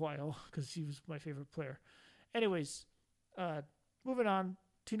quite a while because he was my favorite player. Anyways, moving on,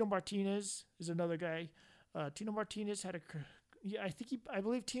 Tino Martinez is another guy. Tino Martinez had I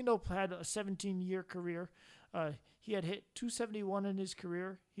believe Tino had a 17-year career. He had hit 271 in his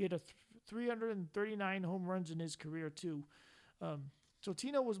career. He had 339 home runs in his career too. So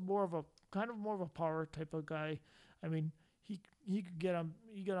Tino was more of a power type of guy. I mean, he got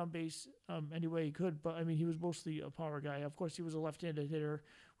on base any way he could, but I mean, he was mostly a power guy. Of course, he was a left-handed hitter,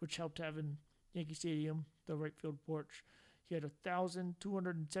 which helped having Yankee Stadium, the right field porch. He had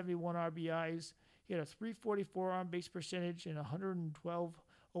 1,271 RBIs. He had a 344 on base percentage and 112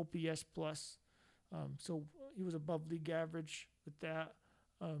 OPS plus. So he was above league average with that.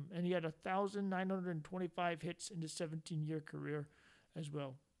 And he had 1,925 hits in his 17-year career as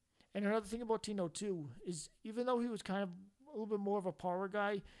well. And another thing about Tino too is, even though he was kind of a little bit more of a power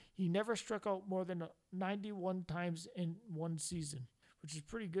guy, he never struck out more than 91 times in one season, which is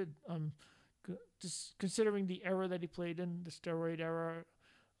pretty good. Just considering the era that he played in, the steroid era.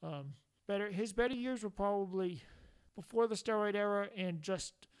 His better years were probably before the steroid era and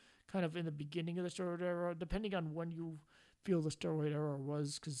just kind of in the beginning of the steroid era, depending on when you feel the steroid era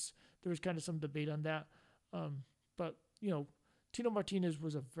was, because there was kind of some debate on that. But Tino Martinez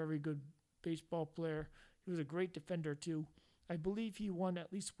was a very good baseball player. He was a great defender too. I believe he won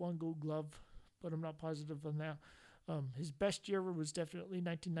at least 1 Gold Glove, but I'm not positive on that. His best year was definitely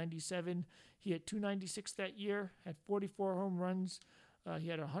 1997. He had 296 that year, had 44 home runs. He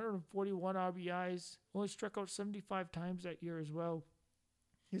had 141 RBIs, only struck out 75 times that year as well.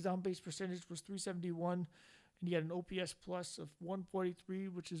 His on-base percentage was .371, and he had an OPS plus of 143,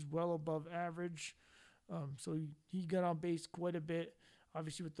 which is well above average. So he got on base quite a bit.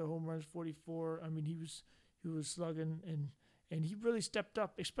 Obviously, with the home runs, 44. I mean, he was slugging, and he really stepped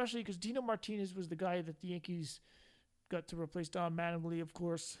up, especially because Tino Martinez was the guy that the Yankees got to replace Don Mattingly, of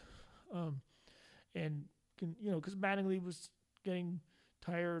course. and because Mattingly was getting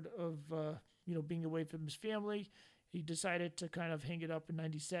tired of being away from his family, he decided to kind of hang it up in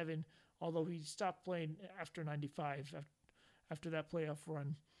 '97. Although he stopped playing after '95, after that playoff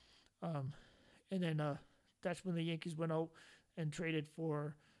run, and then that's when the Yankees went out and traded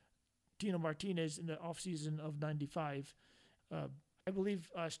for Tino Martinez in the offseason of '95. I believe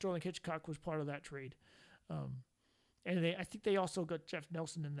Sterling Hitchcock was part of that trade. And I think they also got Jeff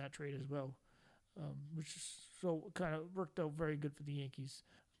Nelson in that trade as well, which so kind of worked out very good for the Yankees.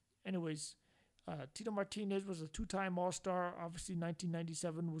 Anyways, Tino Martinez was a two-time All-Star. Obviously,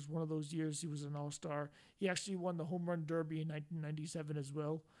 1997 was one of those years he was an All-Star. He actually won the Home Run Derby in 1997 as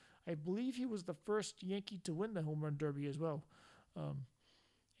well. I believe he was the first Yankee to win the Home Run Derby as well.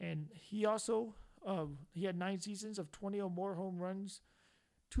 And he also he had 9 seasons of 20 or more home runs.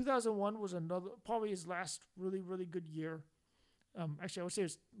 2001 was probably his last really, really good year. Actually, I would say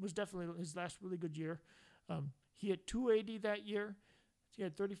it was definitely his last really good year. He had 280 that year. He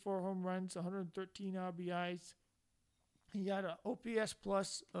had 34 home runs, 113 RBIs. He had an OPS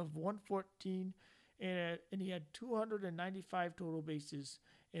plus of 114, and he had 295 total bases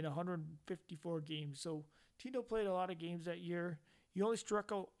in 154 games. So Tino played a lot of games that year. He only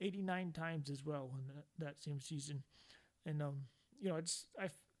struck out 89 times as well in that same season. And I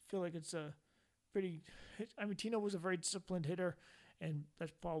feel like it's a pretty. I mean, Tino was a very disciplined hitter, and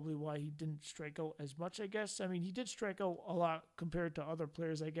that's probably why he didn't strike out as much, I guess. I mean, he did strike out a lot compared to other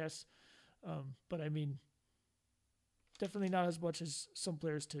players, I guess. But I mean, definitely not as much as some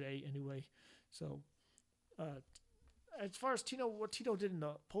players today, anyway. So, as far as what Tino did in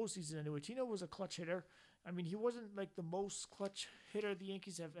the postseason, anyway, Tino was a clutch hitter. I mean, he wasn't like the most clutch hitter the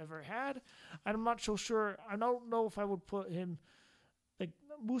Yankees have ever had. I'm not so sure. I don't know if I would put him like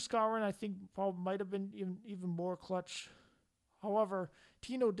Moose Skowron. I think probably might have been even more clutch. However,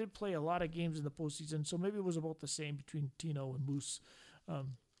 Tino did play a lot of games in the postseason, so maybe it was about the same between Tino and Moose.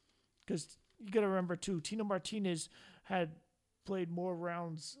 Because you got to remember too, Tino Martinez had played more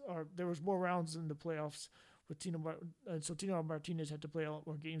rounds, or there was more rounds in the playoffs with so Tino Martinez had to play a lot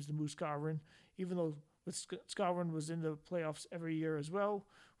more games than Moose Skowron, even though Skowron was in the playoffs every year as well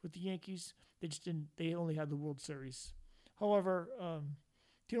with the Yankees. They just didn't. They only had the World Series. However,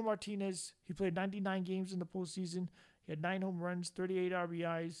 Tino Martinez, he played 99 games in the postseason. He had 9 home runs, 38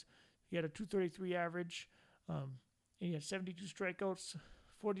 RBIs. He had a .233 average. And he had 72 strikeouts,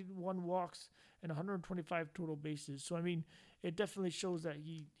 41 walks, and 125 total bases. So, I mean, it definitely shows that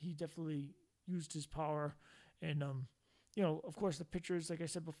he definitely used his power. And, of course, the pitchers, like I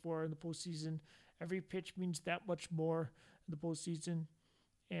said before, in the postseason, every pitch means that much more in the postseason.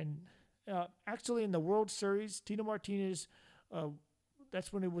 And actually, in the World Series, Tino Martinez,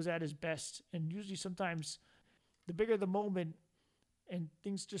 that's when it was at his best. And usually sometimes the bigger the moment and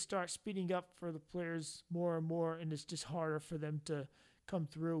things just start speeding up for the players more and more, and it's just harder for them to come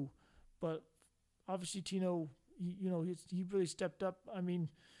through. But obviously Tino, he really stepped up. I mean,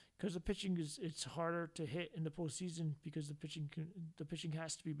 because the pitching it's harder to hit in the postseason because the pitching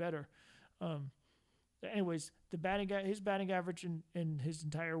has to be better. Anyways, his batting average in his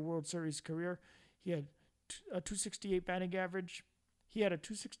entire World Series career, he had a .268 batting average. He had a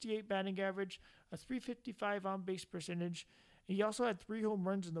 .268 batting average, a .355 on-base percentage. He also had 3 home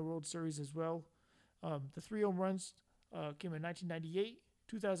runs in the World Series as well. The 3 home runs came in 1998,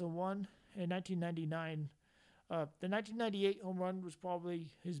 2001, and 1999. The 1998 home run was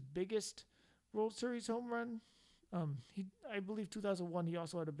probably his biggest World Series home run. I believe 2001 he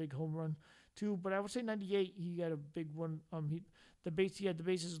also had a big home run too, but I would say 98 he had a big one. He had the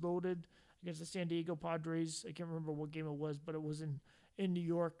bases loaded against the San Diego Padres. I can't remember what game it was, but it was in New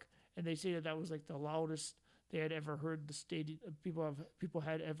York, and they say that was like the loudest they had ever heard the stadium. People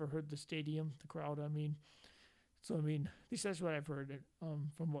had ever heard the stadium, the crowd. I mean, so I mean, at least that's what I've heard.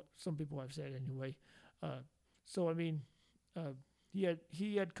 From what some people have said anyway. So I mean,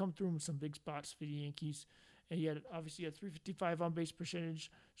 he had come through in some big spots for the Yankees, and he had obviously a .355 on base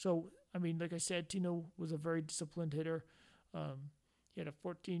percentage. So I mean, like I said, Tino was a very disciplined hitter. He had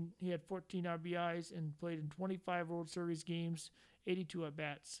 14 RBIs and played in 25 World Series games, 82 at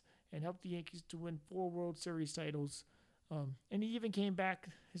bats, and helped the Yankees to win 4 World Series titles. And he even came back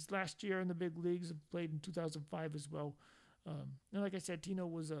his last year in the big leagues and played in 2005 as well. And like I said, Tino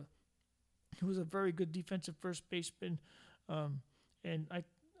was a very good defensive first baseman, and I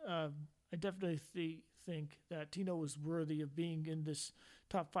definitely think that Tino was worthy of being in this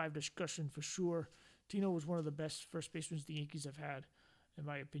top 5 discussion for sure. Tino was one of the best first basemen the Yankees have had, in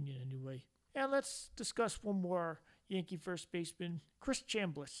my opinion, anyway. And let's discuss one more Yankee first baseman, Chris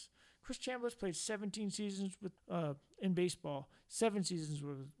Chambliss. Chris Chambliss played 17 seasons with in baseball. 7 seasons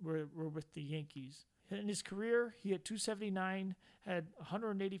were with the Yankees. In his career, he had 279, had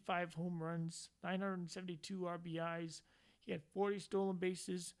 185 home runs, 972 RBIs. He had 40 stolen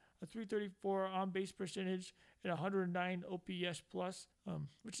bases, a 334 on-base percentage, and 109 OPS plus,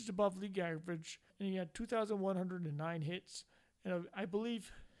 which is above league average. And he had 2,109 hits. And I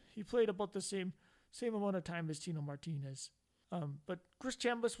believe he played about the same amount of time as Tino Martinez. But Chris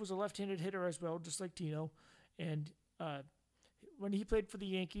Chambliss was a left-handed hitter as well, just like Tino. And when he played for the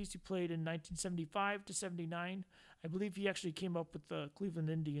Yankees, he played in 1975 to 79. I believe he actually came up with the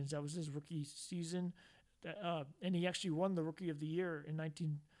Cleveland Indians. That was his rookie season. And he actually won the Rookie of the Year in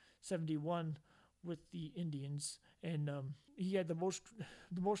 1971 with the Indians. And he had the most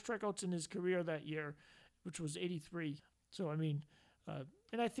strikeouts in his career that year, which was 83. So, I mean,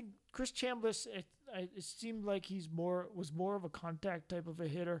 and I think Chris Chambliss, it seemed like was more of a contact type of a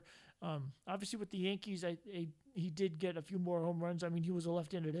hitter. Obviously, with the Yankees, he did get a few more home runs. I mean, he was a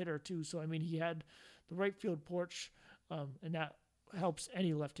left-handed hitter too, so I mean, he had the right field porch, and that helps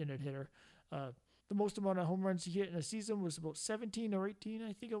any left-handed hitter. The most amount of home runs he hit in a season was about 17 or 18,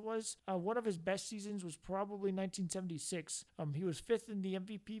 I think it was. One of his best seasons was probably 1976. He was 5th in the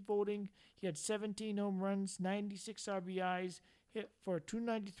MVP voting. He had 17 home runs, 96 RBIs, hit for a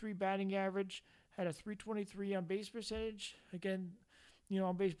 293 batting average, had a 323 on-base percentage. Again,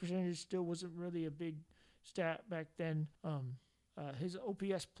 on-base percentage still wasn't really a big stat back then. His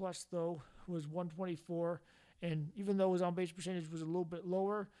OPS plus, though, was 124, and even though his on-base percentage was a little bit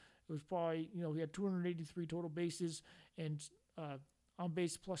lower, it was probably, he had 283 total bases, and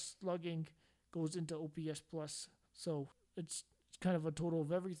on-base plus slugging goes into OPS plus, so it's kind of a total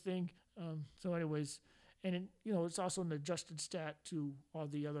of everything. So anyways, and it's also an adjusted stat to all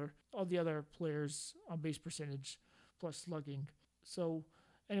the other players' on-base percentage plus slugging. So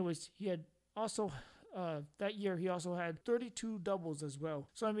anyways, he had also that year he also had 32 doubles as well.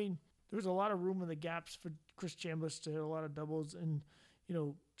 So I mean, there was a lot of room in the gaps for Chris Chambliss to hit a lot of doubles, and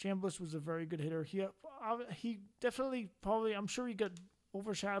Chambliss was a very good hitter. He definitely probably, I'm sure he got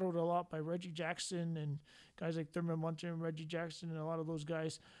overshadowed a lot by Reggie Jackson and guys like Thurman Munson and Reggie Jackson and a lot of those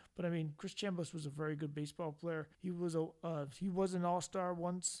guys. But I mean, Chris Chambliss was a very good baseball player. He was an All-Star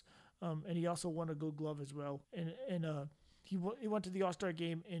once, and he also won a Gold Glove as well. And he went to the All-Star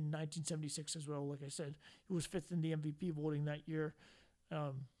game in 1976 as well. Like I said, he was 5th in the MVP voting that year.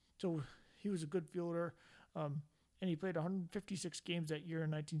 So he was a good fielder. And he played 156 games that year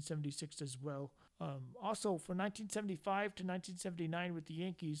in 1976 as well. Also, from 1975 to 1979 with the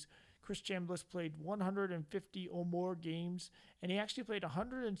Yankees, Chris Chambliss played 150 or more games, and he actually played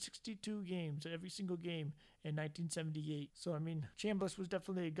 162 games, every single game, in 1978. So, I mean, Chambliss was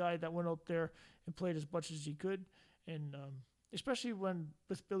definitely a guy that went out there and played as much as he could, and especially when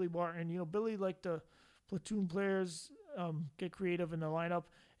with Billy Martin, Billy liked to platoon players, get creative in the lineup,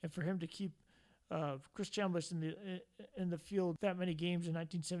 and for him to keep Chris Chambliss in the field that many games in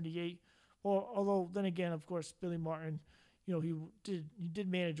 1978. Well, although then again, of course, Billy Martin, he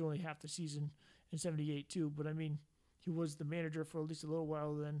did manage only half the season in '78 too. But I mean, he was the manager for at least a little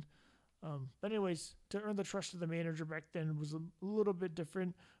while then. But anyways, to earn the trust of the manager back then was a little bit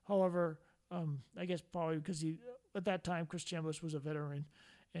different. However, I guess probably because at that time Chris Chambliss was a veteran,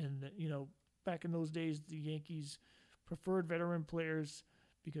 and back in those days the Yankees preferred veteran players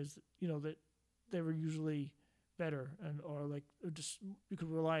because that they were usually better you could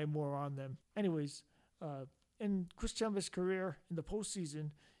rely more on them. Anyways, in Chris Chambliss' career in the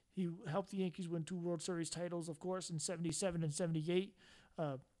postseason, he helped the Yankees win 2 World Series titles, of course, in '77 and '78.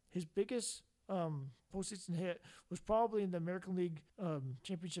 His biggest postseason hit was probably in the American League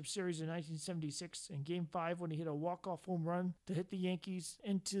Championship Series in 1976 in Game 5 when he hit a walk-off home run to hit the Yankees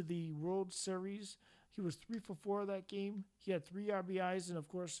into the World Series. He was 3 for 4 that game. He had 3 RBIs and, of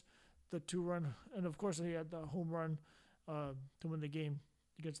course, the 2-run, and of course he had the home run to win the game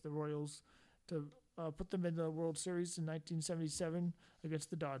against the Royals to put them in the World Series in 1977 against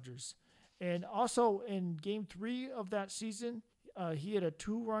the Dodgers. And also in Game 3 of that season, he had a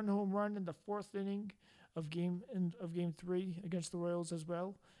 2-run home run in the 4th inning of Game 3 against the Royals as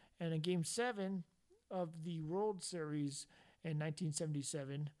well. And in Game 7 of the World Series in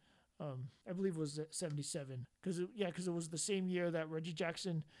 1977, I believe it was 77, because it was the same year that Reggie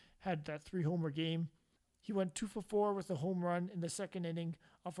Jackson had that 3-homer game. He went 2 for 4 with a home run in the 2nd inning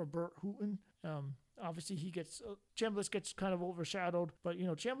off of Burt Hooton. Obviously, Chambliss gets kind of overshadowed, but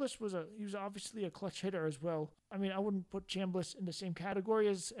Chambliss was obviously a clutch hitter as well. I mean, I wouldn't put Chambliss in the same category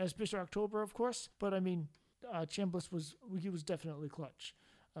as Mr. October, of course, but I mean, Chambliss was definitely clutch.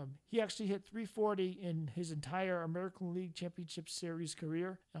 He actually hit 340 in his entire American League Championship Series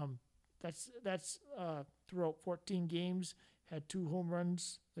career. That's throughout 14 games. Had 2 home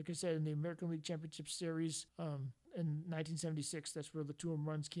runs, like I said, in the American League Championship Series in 1976. That's where the 2 home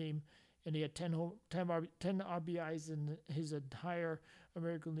runs came. And he had 10 RBIs in his entire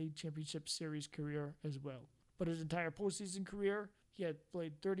American League Championship Series career as well. But his entire postseason career, he had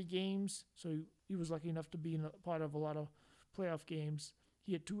played 30 games, so he was lucky enough to be a part of a lot of playoff games.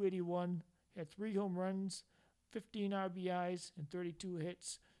 He had 281, had 3 home runs, 15 RBIs, and 32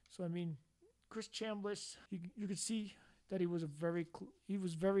 hits. So, I mean, Chris Chambliss, you could see that he was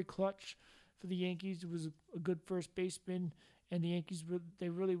very clutch for the Yankees. He was a good first baseman, and the Yankees they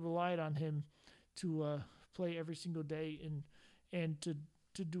really relied on him to play every single day and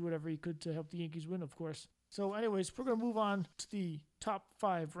to do whatever he could to help the Yankees win, of course. So anyways, we're going to move on to the top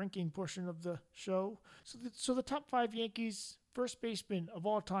 5 ranking portion of the show. So the top 5 Yankees first basemen of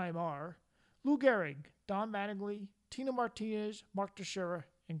all time are Lou Gehrig, Don Mattingly, Tino Martinez, Mark Teixeira,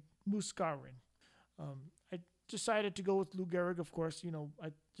 and Moose Skowron. I decided to go with Lou Gehrig, of course,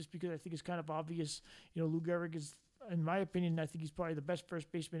 just because I think it's kind of obvious. Lou Gehrig is, in my opinion, I think he's probably the best first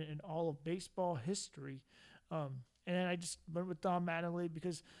baseman in all of baseball history. And then I just went with Don Mattingly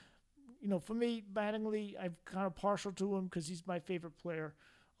because, for me, Mattingly, I'm kind of partial to him because he's my favorite player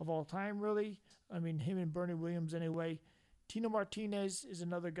of all time, really. I mean, him and Bernie Williams anyway. Tino Martinez is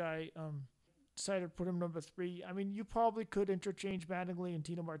another guy. Decided to put him number 3. I mean, you probably could interchange Mattingly and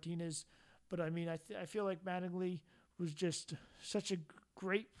Tino Martinez, but I mean, I feel like Mattingly was just such a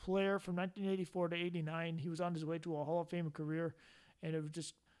great player from 1984 to 89. He was on his way to a Hall of Fame career, and it was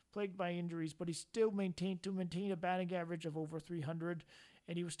just plagued by injuries, but he still maintained a batting average of over 300,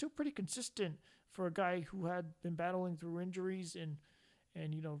 and he was still pretty consistent for a guy who had been battling through injuries, and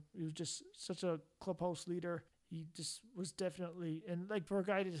he was just such a clubhouse leader. He just was definitely, and like for a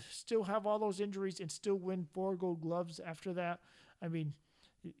guy to still have all those injuries and still win 4 Gold Gloves after that, I mean,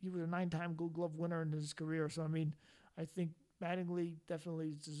 he was a 9-time Gold Glove winner in his career. So, I mean, I think Mattingly definitely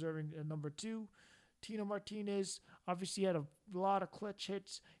is deserving a number 2. Tino Martinez obviously had a lot of clutch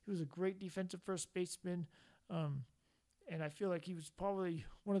hits. He was a great defensive first baseman. And I feel like he was probably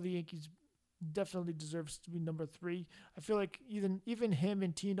one of the Yankees definitely deserves to be number 3. I feel like even him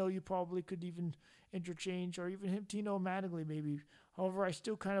and Tino, you probably could even interchange, or even him, Tino, and Mattingly maybe. However, I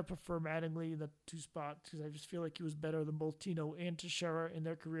still kind of prefer Mattingly in the 2 spots because I just feel like he was better than both Tino and Teixeira in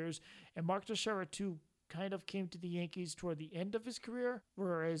their careers. And Mark Teixeira, too, kind of came to the Yankees toward the end of his career,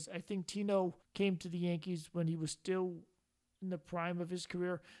 whereas I think Tino came to the Yankees when he was still in the prime of his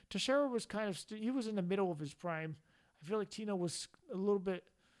career. Teixeira was he was in the middle of his prime. I feel like Tino was a little bit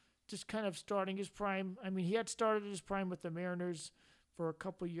just kind of starting his prime. I mean, he had started his prime with the Mariners for a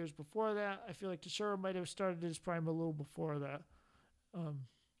couple of years before that. I feel like Teixeira might have started his prime a little before that. Or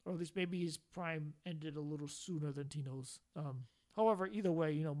at least maybe his prime ended a little sooner than Tino's. However, either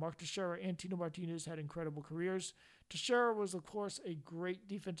way, Mark Teixeira and Tino Martinez had incredible careers. Teixeira was, of course, a great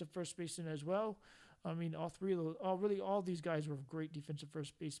defensive first baseman as well. I mean, all these guys were great defensive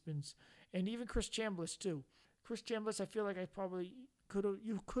first basemen. And even Chris Chambliss, too. Chris Chambliss, I feel like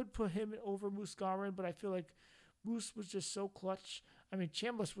you could put him over Moose Skowron, but I feel like Moose was just so clutch. I mean,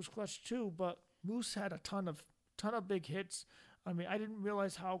 Chambliss was clutch too, but Moose had a ton of big hits. I mean, I didn't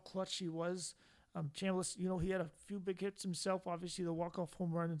realize how clutch he was. Chambliss, he had a few big hits himself. Obviously, the walk-off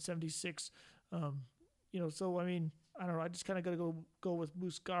home run in '76. So I mean, I don't know. I just kind of got to go with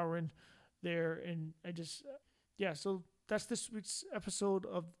Moose Skowron there, and So that's this week's episode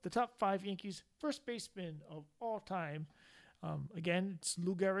of the top 5 Yankees first basemen of all time. Again, it's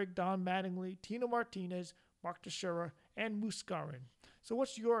Lou Gehrig, Don Mattingly, Tino Martinez, Mark Teixeira, and Moose Skowron. So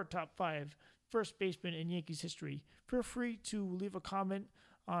what's your top 5 first basemen in Yankees history? Feel free to leave a comment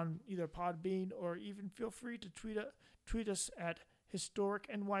on either Podbean, or even feel free to tweet us at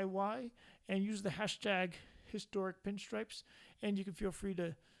HistoricNYY and use the hashtag HistoricPinstripes. And you can feel free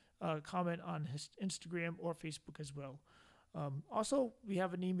to comment on Instagram or Facebook as well. Also, we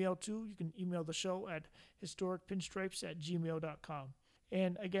have an email too. You can email the show at historicpinstripes@gmail.com.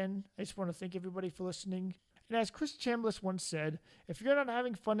 And again, I just want to thank everybody for listening. And as Chris Chambliss once said, if you're not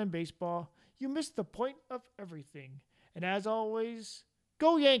having fun in baseball, you miss the point of everything. And as always,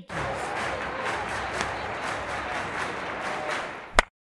 go Yankees!